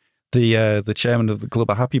wish the chairman of the club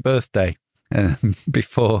a happy birthday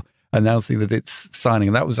before announcing that it's signing.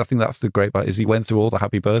 And I think that's the great part, is he went through all the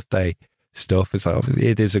happy birthday stuff. It's like,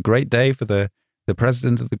 it is a great day for the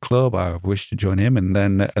president of the club. I wish to join him. And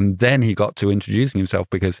then he got to introducing himself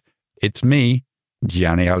because it's me,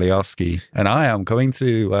 Gianni Alioski, and I am going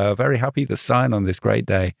to very happy to sign on this great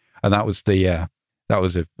day. And that was the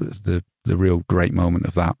real great moment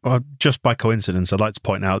of that. Well, just by coincidence, I'd like to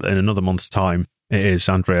point out that in another month's time, it is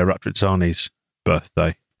Andrea Radrizzani's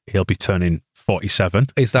birthday. He'll be turning 47.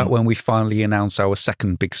 Is that when we finally announce our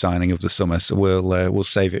second big signing of the summer? So we'll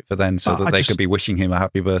save it for then, so that they could be wishing him a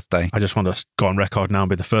happy birthday. I just want to go on record now and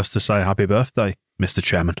be the first to say happy birthday, Mr.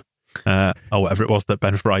 Chairman, or whatever it was that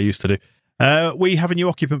Ben Fry used to do. We have a new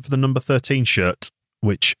occupant for the number 13 shirt,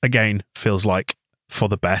 which again feels like for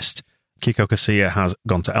the best. Kiko Casilla has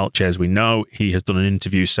gone to Elche, as we know. He has done an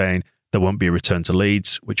interview saying there won't be a return to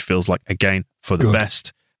Leeds, which feels like, again, for the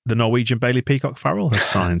best. The Norwegian Bailey Peacock Farrell has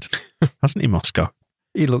signed, hasn't he, Moscow?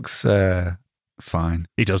 He looks fine.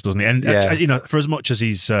 He does, doesn't he? And, for as much as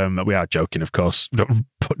he's, we are joking, of course, don't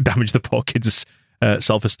damage the poor kid's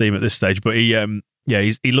self-esteem at this stage, but he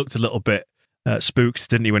looked a little bit spooked,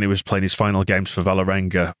 didn't he, when he was playing his final games for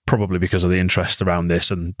Vålerenga, probably because of the interest around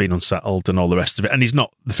this and being unsettled and all the rest of it. And he's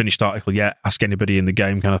not the finished article yet. Ask anybody in the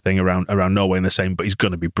game kind of thing around Norway, and they're saying, but he's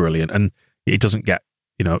going to be brilliant. And he doesn't get,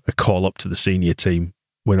 a call up to the senior team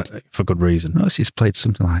for good reason. Notice he's played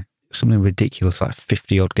something ridiculous, like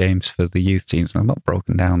 50-odd games for the youth teams. And I've not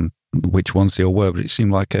broken down which ones they all were, but it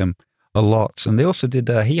seemed like a lot. And they also did,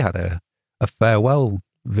 he had a farewell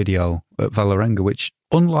video at Vålerenga, which,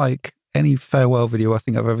 unlike any farewell video I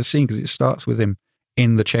think I've ever seen, because it starts with him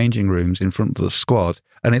in the changing rooms in front of the squad,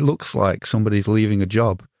 and it looks like somebody's leaving a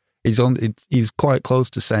job. He's quite close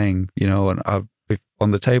to saying, and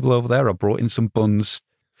on the table over there, I brought in some buns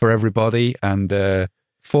for everybody, and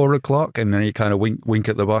 4:00, and then he kind of wink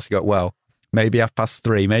at the boss. You go, well, maybe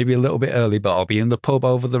 3:30, maybe a little bit early, but I'll be in the pub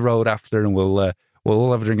over the road after, and we'll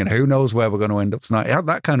all have a drink, and who knows where we're going to end up tonight. It had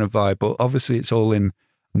that kind of vibe, but obviously it's all in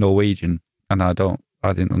Norwegian, and I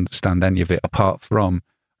didn't understand any of it, apart from,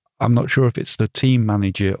 I'm not sure if it's the team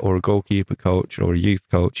manager or a goalkeeper coach or a youth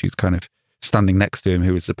coach who's kind of standing next to him,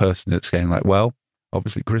 who is the person that's saying, like, well,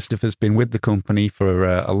 obviously Christopher's been with the company for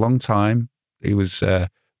a long time. He was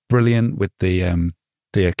brilliant with the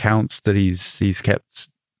accounts that he's kept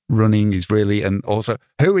running. He's really, and also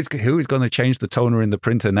who is going to change the toner in the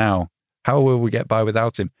printer now? How will we get by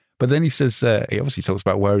without him? But then he says, he obviously talks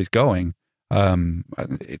about where he's going.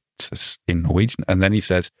 It's in Norwegian, and then he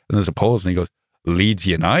says, and there's a pause, and he goes, Leeds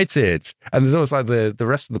United, and there's almost like the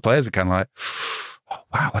rest of the players are kind of like, oh,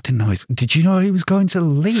 wow, I didn't know. Did you know he was going to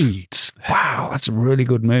Leeds? Wow, that's a really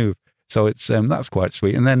good move. So it's that's quite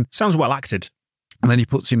sweet. And then sounds well acted. And then he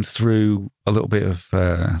puts him through a little bit of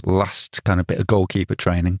last kind of bit of goalkeeper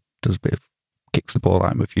training. Does a bit of kicks the ball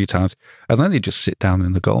at him a few times. And then they just sit down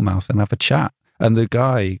in the goal mouth and have a chat. And the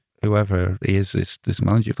guy, whoever he is, this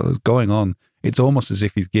manager fellow, is going on. It's almost as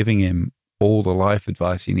if he's giving him all the life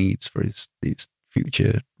advice he needs for his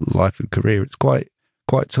future life and career. It's quite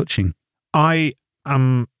touching. I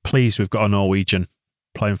am pleased we've got a Norwegian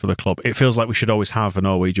playing for the club. It feels like we should always have a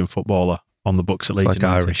Norwegian footballer on the books at Leeds United.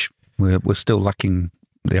 Like Irish. We're still lacking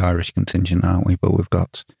the Irish contingent, aren't we? But we've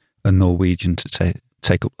got a Norwegian to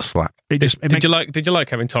take up the slack. Did you like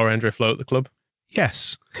having Tore Endre float at the club?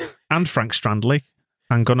 Yes. And Frank Strandley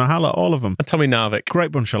and Gunnar Haller, all of them. And Tommy Narvik.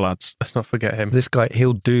 Great bunch of lads. Let's not forget him. This guy,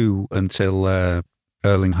 he'll do until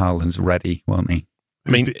Erling Haaland's ready, won't he? I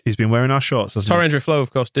mean, he's been wearing our shorts, hasn't Tore Endre Flo,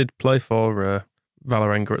 of course, did play for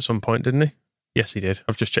Vålerenga at some point, didn't he? Yes, he did.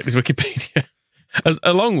 I've just checked his Wikipedia.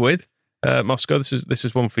 Along with Moscow, this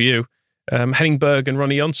is one for you. Henning Berg and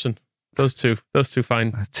Ronny Jonsson. Those two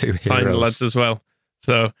fine lads as well.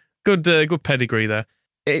 So good pedigree there.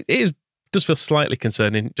 It does feel slightly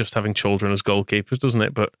concerning just having children as goalkeepers, doesn't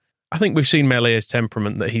it? But I think we've seen Mélier's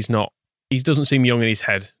temperament that he doesn't seem young in his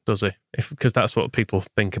head, does he? Because that's what people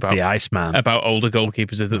think about the Iceman, about older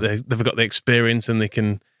goalkeepers, is that they've got the experience and they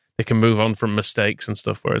can move on from mistakes and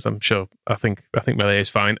stuff. Whereas I think Mélier is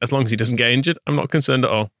fine as long as he doesn't get injured. I'm not concerned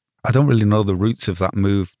at all. I don't really know the roots of that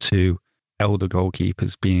move to elder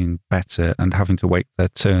goalkeepers being better and having to wait their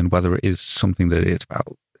turn, whether it is something that is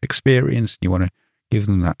about experience, you want to give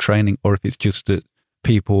them that training, or if it's just that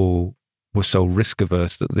people were so risk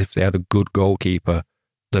averse that if they had a good goalkeeper,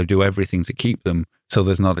 they'll do everything to keep them. So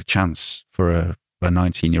there's not a chance for a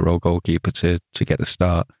 19-year-old goalkeeper to get a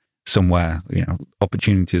start somewhere.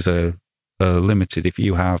 Opportunities are limited. If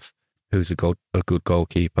you have who's a good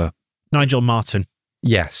goalkeeper, Nigel Martin.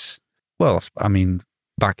 Yes. Well, I mean,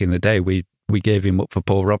 back in the day, we gave him up for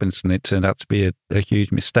Paul Robinson. It turned out to be a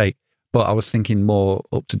huge mistake. But I was thinking more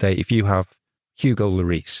up to date. If you have Hugo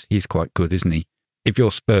Lloris, he's quite good, isn't he? If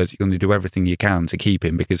you're Spurs, you're going to do everything you can to keep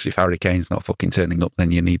him, because if Harry Kane's not fucking turning up,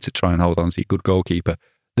 then you need to try and hold on to your good goalkeeper.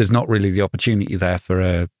 There's not really the opportunity there for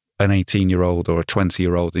an 18-year-old or a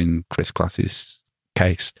 20-year-old in Chris Class's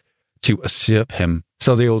case to usurp him.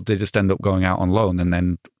 So they just end up going out on loan, and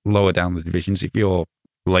then lower down the divisions. If you're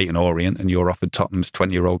Leyton Orient and you're offered Tottenham's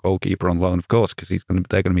 20-year-old goalkeeper on loan, of course, because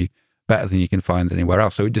they're going to be better than you can find anywhere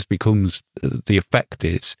else. So it just becomes, the effect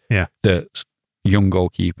is that young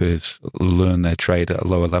goalkeepers learn their trade at a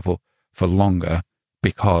lower level for longer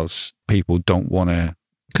because people don't want to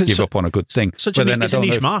give up on a good thing. It's a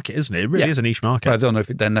niche market, isn't it? It really is a niche market. I don't know if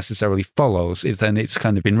it then necessarily follows. Then it's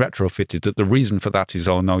kind of been retrofitted that the reason for that is,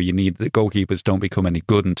 oh no, you need the goalkeepers don't become any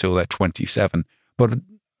good until they're 27. But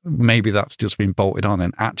maybe that's just been bolted on,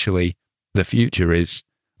 and actually the future is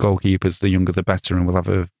goalkeepers, the younger the better, and we'll have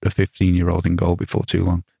a 15-year-old in goal before too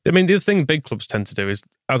long. I mean, the other thing big clubs tend to do is,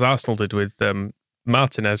 as Arsenal did with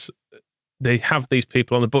Martinez, they have these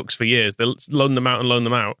people on the books for years. They'll loan them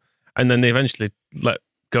out, and then they eventually let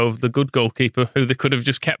go of the good goalkeeper who they could have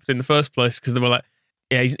just kept in the first place, because they were like,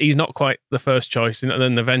 yeah, he's not quite the first choice. And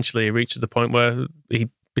then eventually he reaches the point where he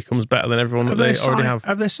becomes better than everyone that they already have.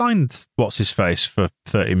 Have they signed what's-his-face for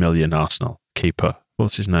 30 million, Arsenal? Keeper.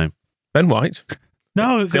 What's his name? Ben White.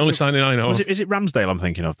 No, it's the only signing I know. Is it Ramsdale I'm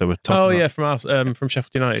thinking of? They were talking from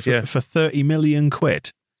Sheffield United, for 30 million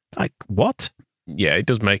quid. Like, what? Yeah, it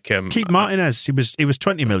does make... Keep Martinez. He was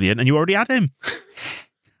 20 million and you already had him.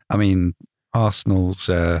 I mean, Arsenal's...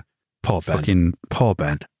 Poor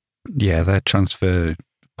Ben. Yeah, their transfer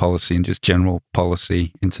policy and just general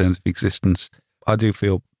policy in terms of existence. I do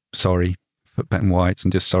feel sorry for Ben White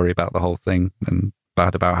and just sorry about the whole thing and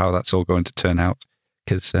bad about how that's all going to turn out,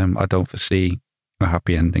 because I don't foresee a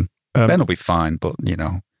happy ending. Ben will be fine, but,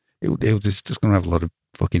 he'll just going to have a lot of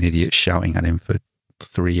fucking idiots shouting at him for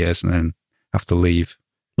 3 years and then have to leave.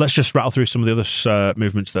 Let's just rattle through some of the other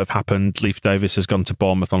movements that have happened. Leif Davis has gone to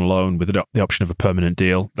Bournemouth on loan with the option of a permanent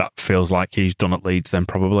deal. That feels like he's done at Leeds then,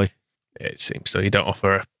 probably. It seems so. You don't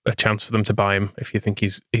offer a chance for them to buy him if you think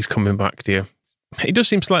he's coming back, do you? It does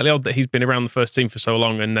seem slightly odd that he's been around the first team for so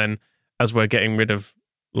long, and then as we're getting rid of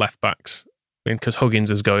left backs, because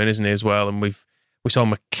Huggins is going, isn't he, as well? And we saw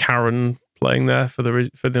McCarron playing there for the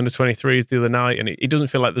under-23s the other night, and it doesn't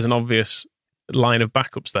feel like there's an obvious line of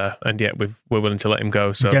backups there, and yet we're willing to let him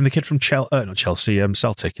go. So again, the kid from Chelsea,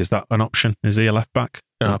 Celtic, is that an option? Is he a left back?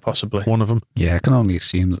 Possibly one of them. Yeah, I can only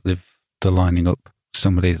assume that they're lining up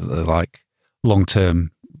somebody that they're like long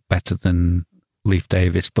term better than Leif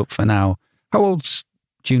Davis. But for now, how old's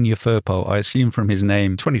Junior Firpo? I assume from his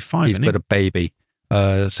name, 25. He's but a baby.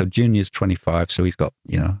 So Junior's 25, so he's got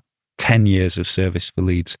 10 years of service for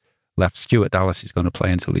Leeds left. Stuart Dallas is going to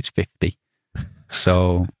play until he's 50.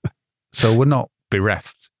 So we're not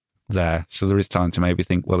bereft. there. So there is time to maybe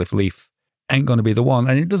think, well, if Leaf ain't going to be the one,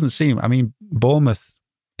 and it doesn't seem, I mean, Bournemouth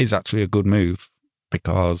is actually a good move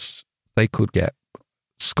because they could get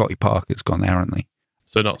Scotty Parker's gone there, aren't they?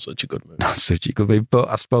 So not such a good move. Not such a good move. But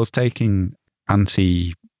I suppose taking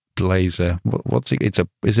anti-Glazer, what's it?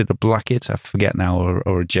 Is it a Blackett? I forget now,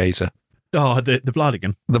 or a Jazer. Oh, the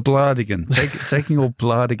Bladigan. The Bladigan. Taking all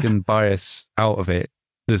Bladigan bias out of it,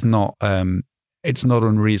 there's not. It's not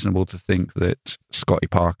unreasonable to think that Scotty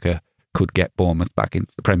Parker could get Bournemouth back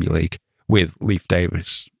into the Premier League with Leif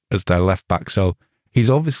Davis as their left back. So he's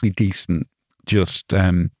obviously decent. Just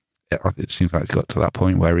it seems like he's got to that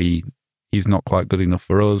point where he's not quite good enough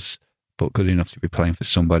for us, but good enough to be playing for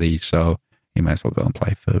somebody. So he may as well go and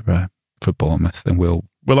play for Bournemouth, and we'll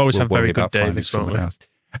always have very good Davis, won't we? Else.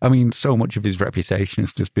 I mean, so much of his reputation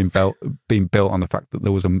has just been built on the fact that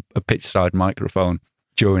there was a pitch-side microphone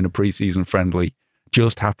during a pre-season friendly,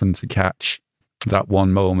 just happened to catch that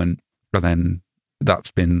one moment, and then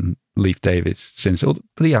that's been Leif Davis since.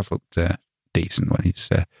 But he has looked decent when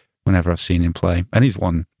whenever I've seen him play, and he's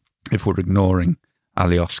one. If we're ignoring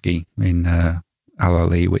Alioski in Al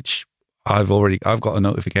Ahly, which I've got a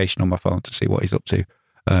notification on my phone to see what he's up to.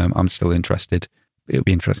 I'm still interested. It'll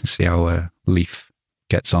be interesting to see how Leif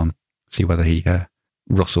gets on, see whether he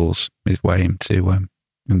rustles his way into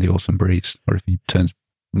in the autumn breeze, or if he turns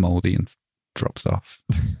mouldy and drops off.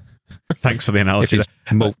 Thanks for the analogy. If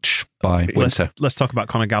he's mulch by winter. Let's talk about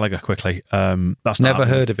Conor Gallagher quickly. That's never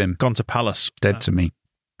heard of him. Gone to Palace. Dead to me.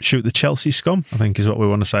 Shoot the Chelsea scum, I think is what we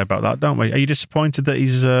want to say about that, don't we? Are you disappointed that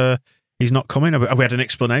he's not coming? Have we had an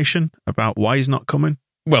explanation about why he's not coming?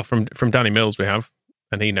 Well, from Danny Mills we have,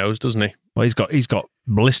 and he knows, doesn't he? Well, he's got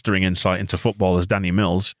blistering insight into football as Danny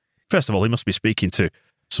Mills. First of all, he must be speaking to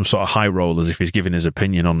some sort of high rollers if he's giving his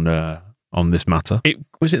opinion on this matter.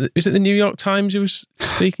 Was it the New York Times he was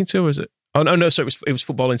speaking to? Or was it? Oh no, so it was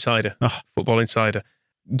Football Insider. Oh. Football Insider.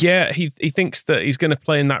 Yeah, he thinks that he's going to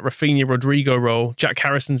play in that Rafinha Rodrigo role. Jack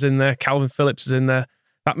Harrison's in there. Calvin Phillips is in there.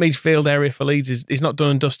 That midfield area for Leeds is not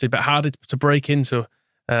done and dusted, but harder to break into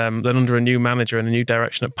than under a new manager and a new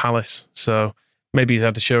direction at Palace. So maybe he's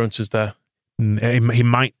had assurances there. He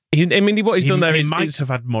might. What he's done there is... He might have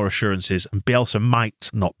had more assurances, and Bielsa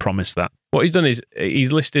might not promise that. What he's done is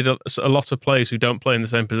he's listed a lot of players who don't play in the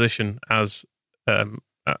same position as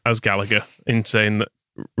Gallagher, in saying that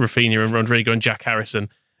Rafinha and Rodrigo and Jack Harrison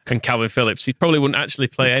and Calvin Phillips, he probably wouldn't actually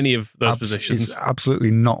play any of those positions. He's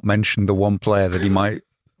absolutely not mentioned the one player that he might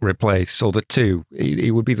replace, or the two.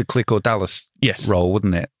 He would be the Click or Dallas role,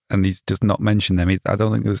 wouldn't it? And he's just not mentioned them. I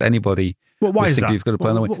don't think there's anybody why is that? He's going to play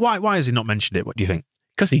on the way. Why has he not mentioned it? What do you think?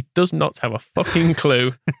 Because he does not have a fucking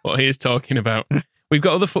clue what he is talking about. We've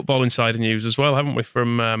got other Football Insider news as well, haven't we?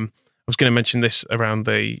 From I was going to mention this around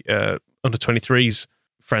the under-23s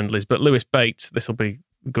friendlies, but Lewis Bates, this will be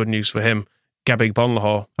good news for him. Gabig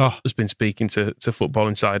Bonlahor has been speaking to Football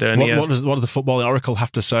Insider. And what does the Football Oracle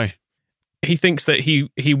have to say? He thinks that he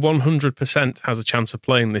 100% has a chance of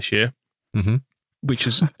playing this year, which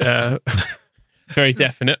is very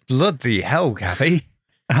definite. Bloody hell, Gabby.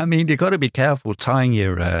 I mean, you've got to be careful tying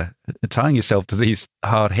yourself to these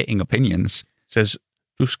hard-hitting opinions. Says,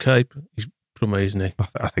 just keep, he's from me, isn't he?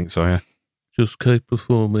 I think so, yeah. Just keep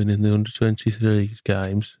performing in the under-23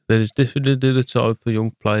 games. There is definitely the time for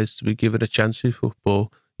young players to be given a chance in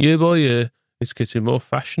football. Year by year, it's getting more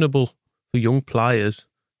fashionable for young players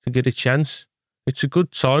to get a chance. It's a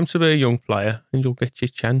good time to be a young player and you'll get your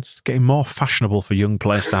chance. It's getting more fashionable for young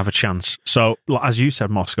players to have a chance. So, as you said,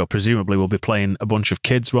 Moscow, presumably we'll be playing a bunch of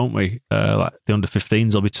kids, won't we? Like the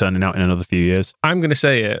under-15s will be turning out in another few years. I'm going to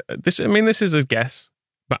say this is a guess,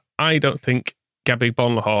 but I don't think Gabig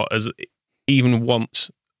Bonlahor has even once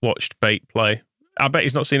watched Bate play. I bet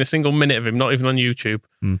he's not seen a single minute of him, not even on YouTube.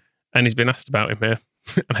 And he's been asked about him here.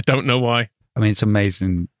 And I don't know why. I mean, it's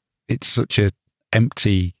amazing. It's such a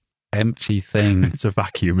empty thing. It's a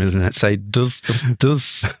vacuum, isn't it? Say, does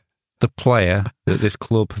the player that this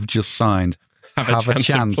club have just signed have a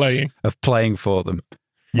chance of playing for them?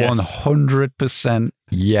 Yes. 100%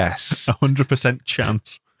 yes. 100%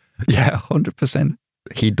 chance. Yeah, 100%.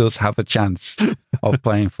 He does have a chance of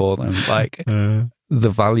playing for them. Like, the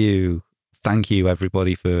value, thank you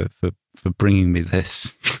everybody for bringing me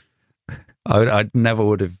this. I never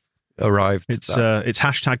would have arrived. It's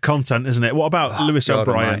hashtag content, isn't it? What about Lewis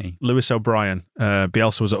O'Brien? Almighty. Lewis O'Brien.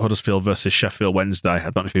 Bielsa was at Huddersfield versus Sheffield Wednesday. I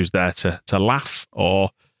don't know if he was there to laugh or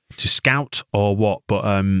to scout or what,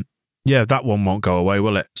 but yeah, that one won't go away,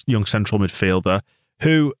 will it? Young central midfielder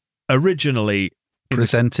who originally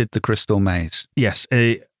presented the Crystal Maze. Yes,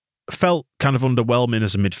 it felt kind of underwhelming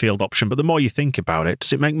as a midfield option, but the more you think about it,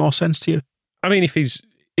 does it make more sense to you? I mean, if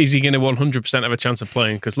is he going to 100% have a chance of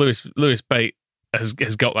playing? Because Lewis Bate has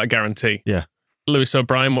got that guarantee. Yeah. Lewis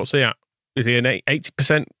O'Brien, what's he at? Is he an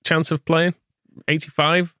 80% chance of playing?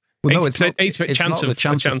 85? Well, no, it's not, 80% it's chance not the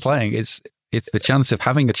chance of playing. It's the chance of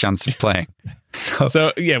having a chance of playing.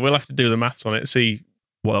 So yeah, we'll have to do the maths on it, see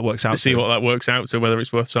what that works out. What that works out to, whether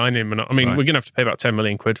it's worth signing him or not. I mean, we're going to have to pay about 10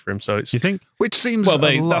 million quid for him. So it's. You think? Which seems well,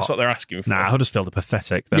 a lot. That's what they're asking for. Nah, Huddersfield are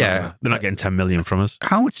pathetic. Yeah, they're not getting 10 million from us.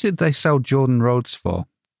 How much did they sell Jordan Rhodes for?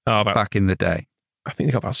 Back in the day. I think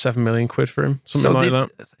they got about 7 million quid for him, something like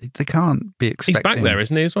that. They can't be expecting. He's back there,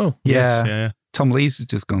 isn't he, as well? Yeah. Yeah. Tom Lees has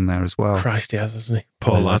just gone there as well. Christ, he has, hasn't he?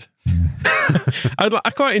 Poor lad.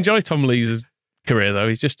 I quite enjoy Tom Lees' career,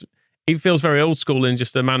 though. He feels very old school and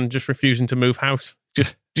just a man just refusing to move house.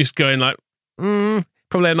 Just going like,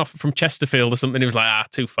 probably an offer from Chesterfield or something. He was like,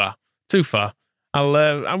 too far.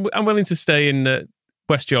 I'm willing to stay in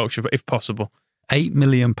West Yorkshire, if possible. £8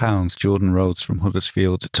 million Jordan Rhodes from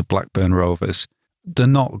Huddersfield to Blackburn Rovers. They're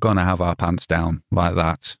not going to have our pants down like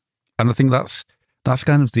that. And I think that's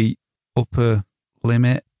kind of the upper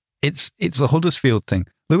limit. It's the Huddersfield thing.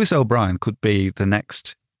 Lewis O'Brien could be the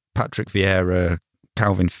next Patrick Vieira,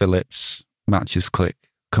 Calvin Phillips, Matches Click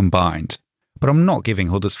combined. But I'm not giving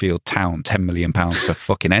Huddersfield Town £10 million for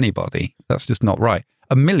fucking anybody. That's just not right.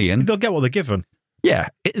 $1 million. They'll get what they're given. Yeah,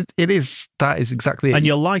 it is. That is exactly it. And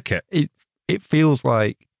you'll like it. It feels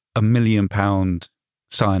like £1 million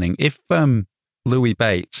signing. If Louis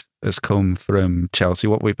Bates has come from Chelsea,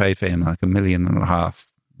 what we paid for him, like $1.5 million,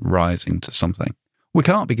 rising to something. We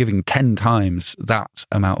can't be giving 10 times that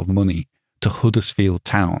amount of money to Huddersfield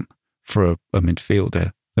Town for a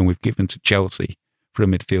midfielder than we've given to Chelsea for a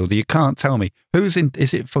midfielder. You can't tell me is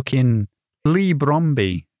it fucking Lee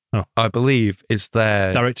Bromby? Oh. I believe is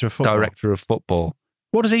their director of football.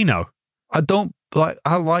 What does he know? I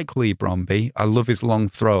like Lee Bromby. I love his long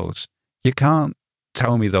throws. You can't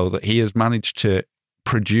tell me though that he has managed to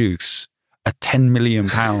produce a £10 million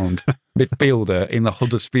midfielder in the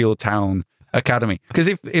Huddersfield Town academy. Because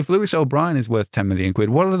if Lewis O'Brien is worth 10 million quid,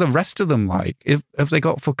 what are the rest of them like? Have they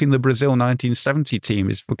got fucking the Brazil 1970 team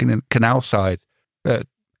is fucking in Canal Side,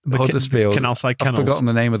 Huddersfield. Canal Side Kennels. I've forgotten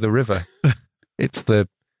the name of the river. What's the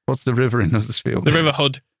river in Huddersfield? The River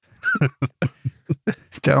Hood.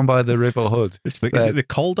 Down by the River Hood. Is it the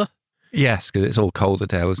Calder? Yes, because it's all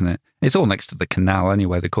Calderdale, isn't it? It's all next to the canal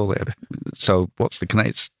anyway, they call it. So what's the canal?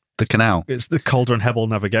 It's the canal. It's the Calder and Hebble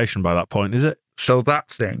navigation by that point, is it? So that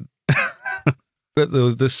thing.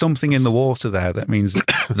 There's something in the water there that means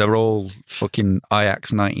they're all fucking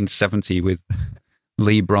Ajax 1970 with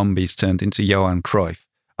Lee Bromby's turned into Johan Cruyff.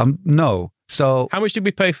 No. So how much did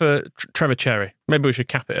we pay for Trevor Cherry? Maybe we should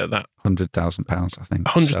cap it at that. £100,000, I think.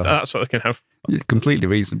 100. So that's what they can have. It's completely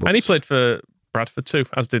reasonable. And he played for Bradford too,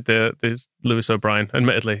 as did the Lewis O'Brien.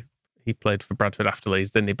 Admittedly, he played for Bradford after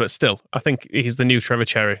Leeds, didn't he? But still, I think he's the new Trevor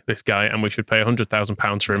Cherry, this guy, and we should pay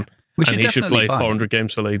 £100,000 for him. And he should play 400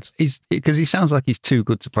 games for Leeds. Because he sounds like he's too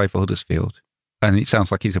good to play for Huddersfield. And it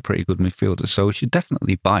sounds like he's a pretty good midfielder, so we should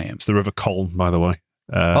definitely buy him. It's the River Colne, by the way.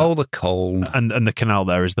 The Colne. And the canal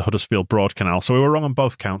there is the Huddersfield Broad Canal. So we were wrong on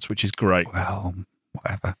both counts, which is great. Well,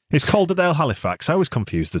 whatever. It's Calderdale Halifax. I always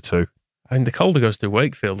confuse the two. I mean, the Calder goes through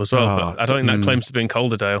Wakefield as well, but I don't think that claims to be in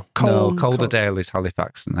Calderdale. Calderdale is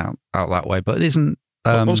Halifax and out that way, but it isn't.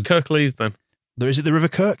 What's Kirklees then? Is it the River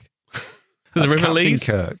Kirk? The River Lees?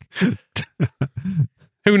 Kirk.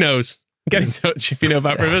 Who knows? Get in touch if you know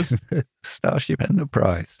about rivers. Starship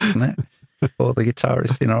Enterprise, isn't it? Or the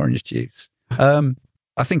guitarist in Orange Juice.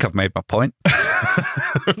 I think I've made my point.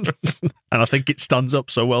 And I think it stands up,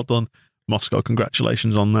 so well done, Moscow.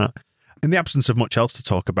 Congratulations on that. In the absence of much else to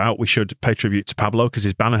talk about, we should pay tribute to Pablo because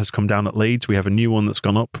his banner has come down at Leeds. We have a new one that's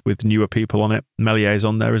gone up with newer people on it. Mellier's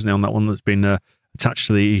on there, isn't he, on that one that's been attached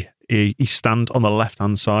to the East stand on the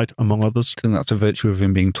left-hand side, among others. I think that's a virtue of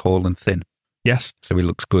him being tall and thin. Yes. So he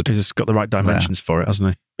looks good. He's got the right dimensions for it,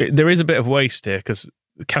 hasn't he? There is a bit of waste here because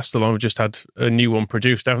Castellon have just had a new one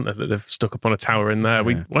produced, haven't they, that they've stuck up on a tower in there.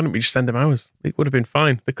 Yeah. Why don't we just send them ours? It would have been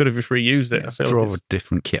fine. They could have just reused it. I feel draw like a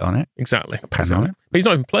different kit on it. Exactly. A pen on it. But he's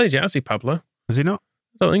not even played yet, has he, Pablo? Has he not?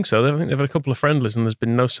 I don't think so. I think they've had a couple of friendlies and there's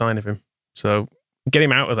been no sign of him. So get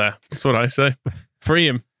him out of there. That's what I say. Free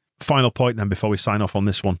him. Final point then before we sign off on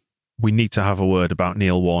this one. We need to have a word about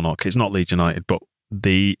Neil Warnock. It's not Leeds United, but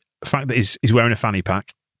the fact that he's wearing a fanny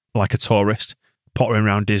pack like a tourist, pottering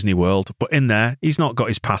around Disney World, but in there, he's not got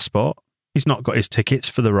his passport. He's not got his tickets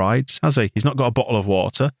for the rides, has he? He's not got a bottle of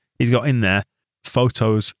water. He's got in there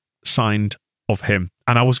photos signed of him.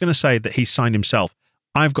 And I was going to say that he signed himself.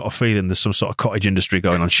 I've got a feeling there's some sort of cottage industry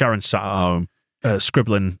going on. Sharon sat at home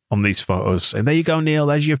scribbling on these photos. And there you go, Neil.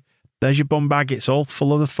 There's your bum bag. It's all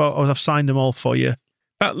full of the photos. I've signed them all for you.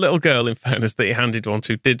 That little girl, in fairness, that he handed one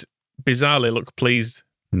to, did bizarrely look pleased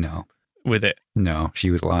No. with it. No,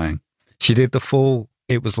 she was lying. She did the full,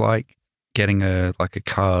 it was like getting a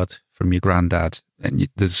card from your granddad and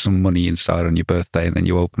there's some money inside on your birthday and then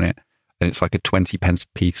you open it and it's like a 20 pence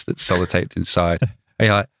piece that's sellotaped inside. And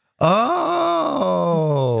you're like, oh,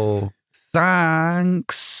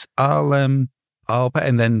 thanks. I'll bet.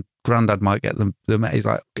 And then granddad might get them. He's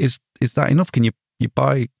like, is that enough? Can you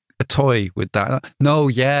buy a toy with that? No,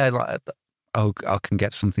 yeah. Like, oh, I can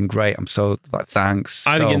get something great. I'm so like, thanks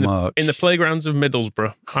I so think much. In the playgrounds of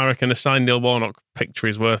Middlesbrough, I reckon a signed Neil Warnock picture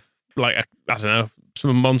is worth like I don't know,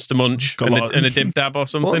 some Monster Munch and a Dib Dab or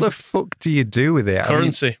something. What the fuck do you do with it?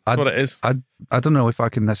 Currency. That's what it is. I don't know if I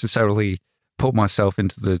can necessarily put myself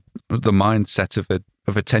into the mindset of a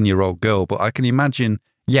 10-year-old girl, but I can imagine.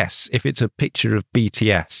 Yes, if it's a picture of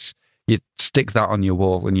BTS, you stick that on your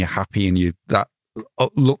wall and you're happy, and that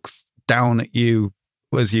looks down at you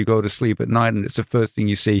as you go to sleep at night, and it's the first thing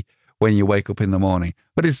you see when you wake up in the morning.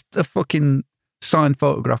 But it's a fucking signed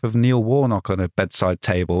photograph of Neil Warnock on a bedside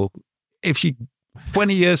table. If she,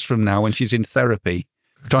 20 years from now, when she's in therapy,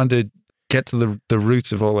 trying to get to the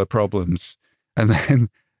root of all her problems, and then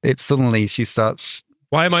it's suddenly she starts.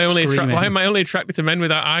 Why am I only screaming. attracted to men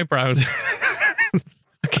without eyebrows?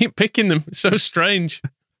 I keep picking them. It's so strange.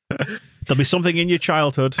 There'll be something in your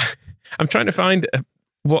childhood. I'm trying to find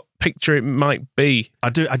what picture it might be.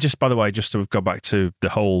 I just, by the way, just to go back to the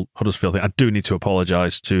whole Huddersfield thing, I do need to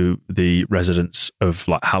apologise to the residents of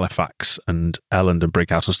like Halifax and Elland and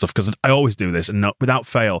Brighouse and stuff, because I always do this, and without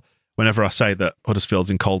fail, whenever I say that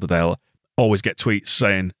Huddersfield's in Calderdale, I always get tweets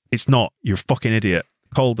saying, it's not, you're a fucking idiot.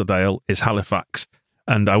 Calderdale is Halifax.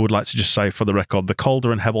 And I would like to just say, for the record, the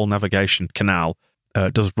Calder and Hebble Navigation Canal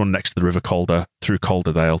does run next to the River Calder through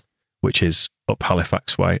Calderdale, which is up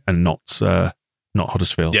Halifax way and not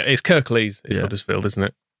Huddersfield. Yeah, it's Kirklees. It's Huddersfield, isn't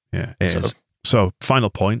it? Yeah, it is. So, final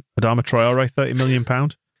point, Adama Traore, £30 million.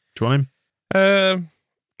 Do you want him?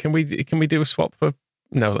 Can we do a swap for?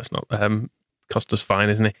 No, let's not. Costa's fine,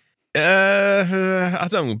 isn't he? I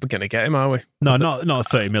don't think we're going to get him, are we? No, not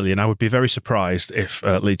 30 million. I would be very surprised if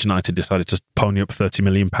Leeds United decided to pony up £30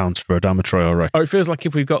 million for Adama Traore. Or it feels like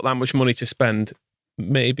if we've got that much money to spend,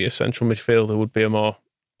 maybe a central midfielder would be a more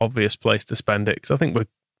obvious place to spend it, because I think we're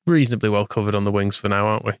reasonably well covered on the wings for now,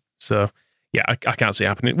 aren't we? So, yeah, I can't see it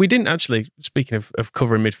happening. We didn't actually, speaking of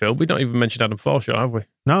covering midfield, we've not even mentioned Adam Forshaw, have we?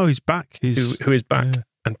 No, he's back. Who is back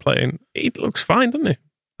and playing. He looks fine, doesn't he?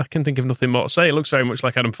 I can think of nothing more to say. It looks very much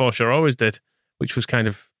like Adam Forshaw always did, which was kind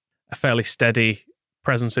of a fairly steady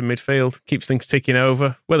presence in midfield, keeps things ticking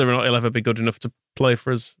over. Whether or not he'll ever be good enough to play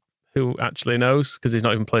for us, who actually knows, because he's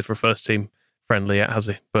not even played for a first team friendly yet, has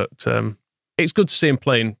he? But it's good to see him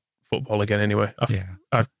playing football again anyway.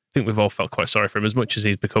 I think we've all felt quite sorry for him, as much as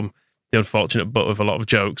he's become the unfortunate butt of a lot of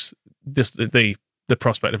jokes. Just the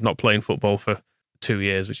prospect of not playing football for 2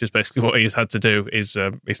 years, which is basically what he's had to do, is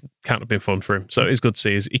it can't have been fun for him. So it's good to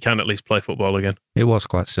see he can at least play football again. It was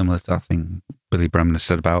quite similar to that thing Billy Bremner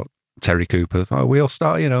said about Terry Cooper. Oh, we all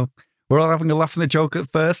start, we're all having a laugh and a joke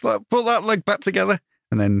at first, like, put that leg back together.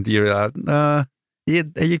 And then you're like, are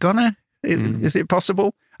you gonna? Is it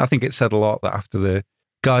possible? I think it said a lot that after the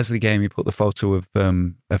Guiseley game, he put the photo of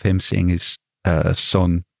him seeing his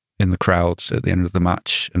son in the crowds at the end of the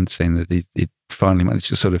match and saying that he finally managed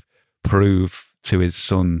to sort of prove to his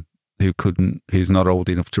son, who's not old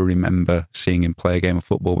enough to remember seeing him play a game of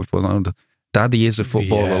football before. No, Daddy is a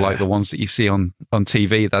footballer, like the ones that you see on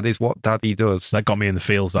TV. That is what Daddy does. That got me in the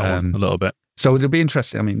feels, that one, a little bit. So it'll be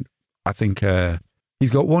interesting. I mean, I think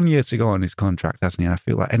he's got 1 year to go on his contract, hasn't he? And I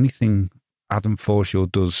feel like anything Adam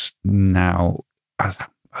Forshaw does now, I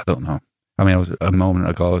don't know. I mean, a moment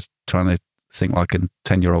ago, I was trying to think like a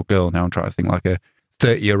 10-year-old girl. Now I'm trying to think like a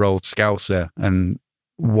 30-year-old Scouser. And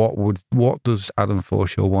what does Adam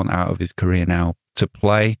Forshaw want out of his career now? To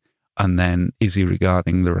play, and then is he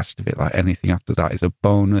regarding the rest of it like anything after that is a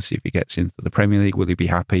bonus? If he gets into the Premier League, will he be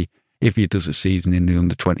happy? If he does a season in the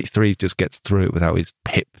under-23s, just gets through it without his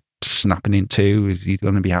hip snapping in two, is he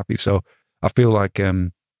going to be happy? So I feel like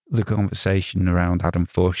the conversation around Adam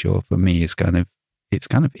Forshaw for me is kind of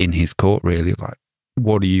in his court, really. Like,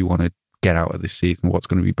 what do you want to get out of this season? What's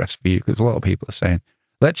going to be best for you? Because a lot of people are saying,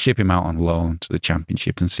 let's ship him out on loan to the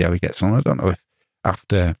Championship and see how he gets on. I don't know if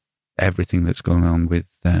after everything that's going on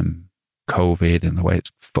with COVID and the way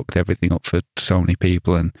it's fucked everything up for so many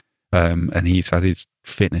people, and he's had his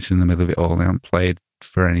fitness in the middle of it all, and hasn't played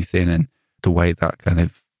for anything, and the way that kind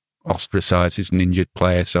of ostracises an injured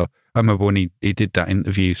player. So I remember when he did that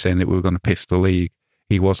interview saying that we were going to piss the league,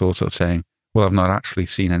 he was also saying, well, I've not actually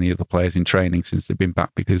seen any of the players in training since they've been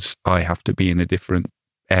back because I have to be in a different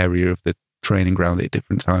area of the training ground at a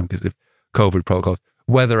different time because of COVID protocols.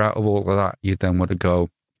 Whether out of all of that, you'd then want to go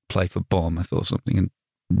play for Bournemouth or something and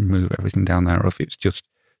move everything down there, or if it's just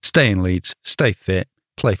stay in Leeds, stay fit,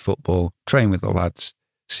 play football, train with the lads,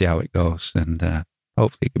 see how it goes, and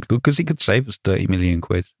hopefully it could be good, because he could save us 30 million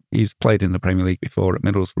quid. He's played in the Premier League before at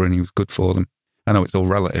Middlesbrough and he was good for them. I know it's all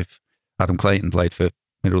relative. Adam Clayton played for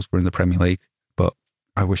Middlesbrough in the Premier League, but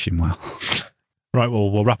I wish him well. Right,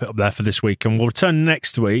 well, we'll wrap it up there for this week, and we'll return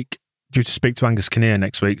next week, due to speak to Angus Kinnear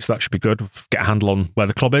next week, so that should be good. We'll get a handle on where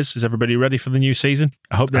the club is. Is everybody ready for the new season?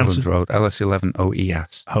 I hope the answer... Road, LS11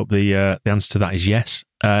 OES. I hope the answer to that is yes.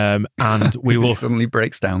 And we will... He suddenly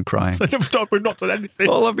breaks down crying. We've not done anything.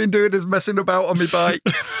 All I've been doing is messing about on my bike.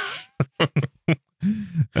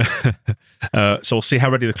 So we'll see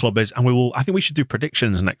how ready the club is, and I think we should do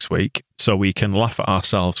predictions next week so we can laugh at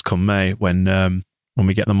ourselves come May when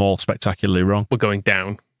we get them all spectacularly wrong. We're going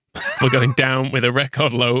down. We're going down with a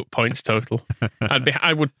record low points total.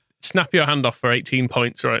 I would snap your hand off for 18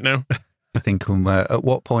 points right now. I think at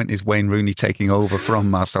what point is Wayne Rooney taking over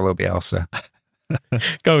from Marcelo Bielsa?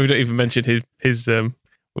 God, we don't even mention his it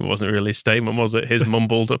wasn't really a statement, was it? His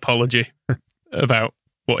mumbled apology about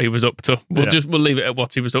what he was up to. We'll leave it at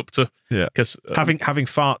what he was up to. Yeah, because having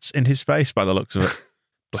farts in his face by the looks of it.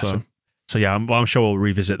 Bless him. So yeah, I'm sure we'll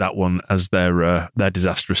revisit that one as their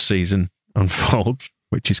disastrous season unfolds,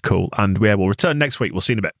 which is cool. And we'll return next week. We'll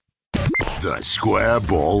see you in a bit. The Square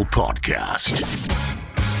Ball Podcast.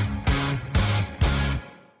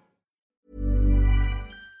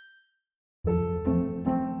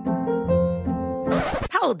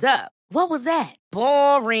 Hold up. What was that?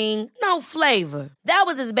 Boring. No flavor. That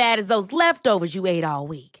was as bad as those leftovers you ate all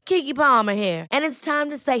week. Keke Palmer here, and it's time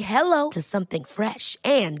to say hello to something fresh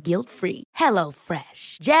and guilt-free. Hello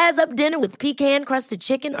Fresh. Jazz up dinner with pecan-crusted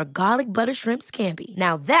chicken or garlic butter shrimp scampi.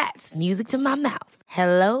 Now that's music to my mouth.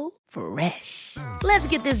 Hello Fresh. Let's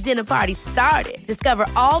get this dinner party started. Discover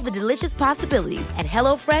all the delicious possibilities at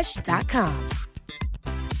HelloFresh.com.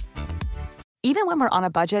 Even when we're on a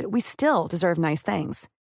budget, we still deserve nice things.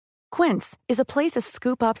 Quince is a place to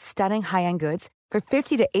scoop up stunning high-end goods for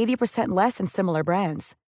 50 to 80% less than similar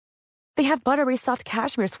brands. They have buttery soft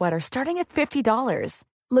cashmere sweaters starting at $50,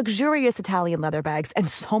 luxurious Italian leather bags, and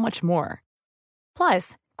so much more.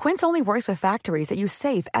 Plus, Quince only works with factories that use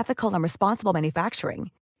safe, ethical, and responsible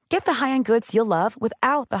manufacturing. Get the high-end goods you'll love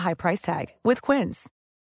without the high price tag with Quince.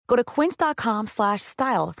 Go to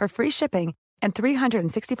quince.com/style for free shipping and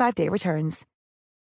 365-day returns.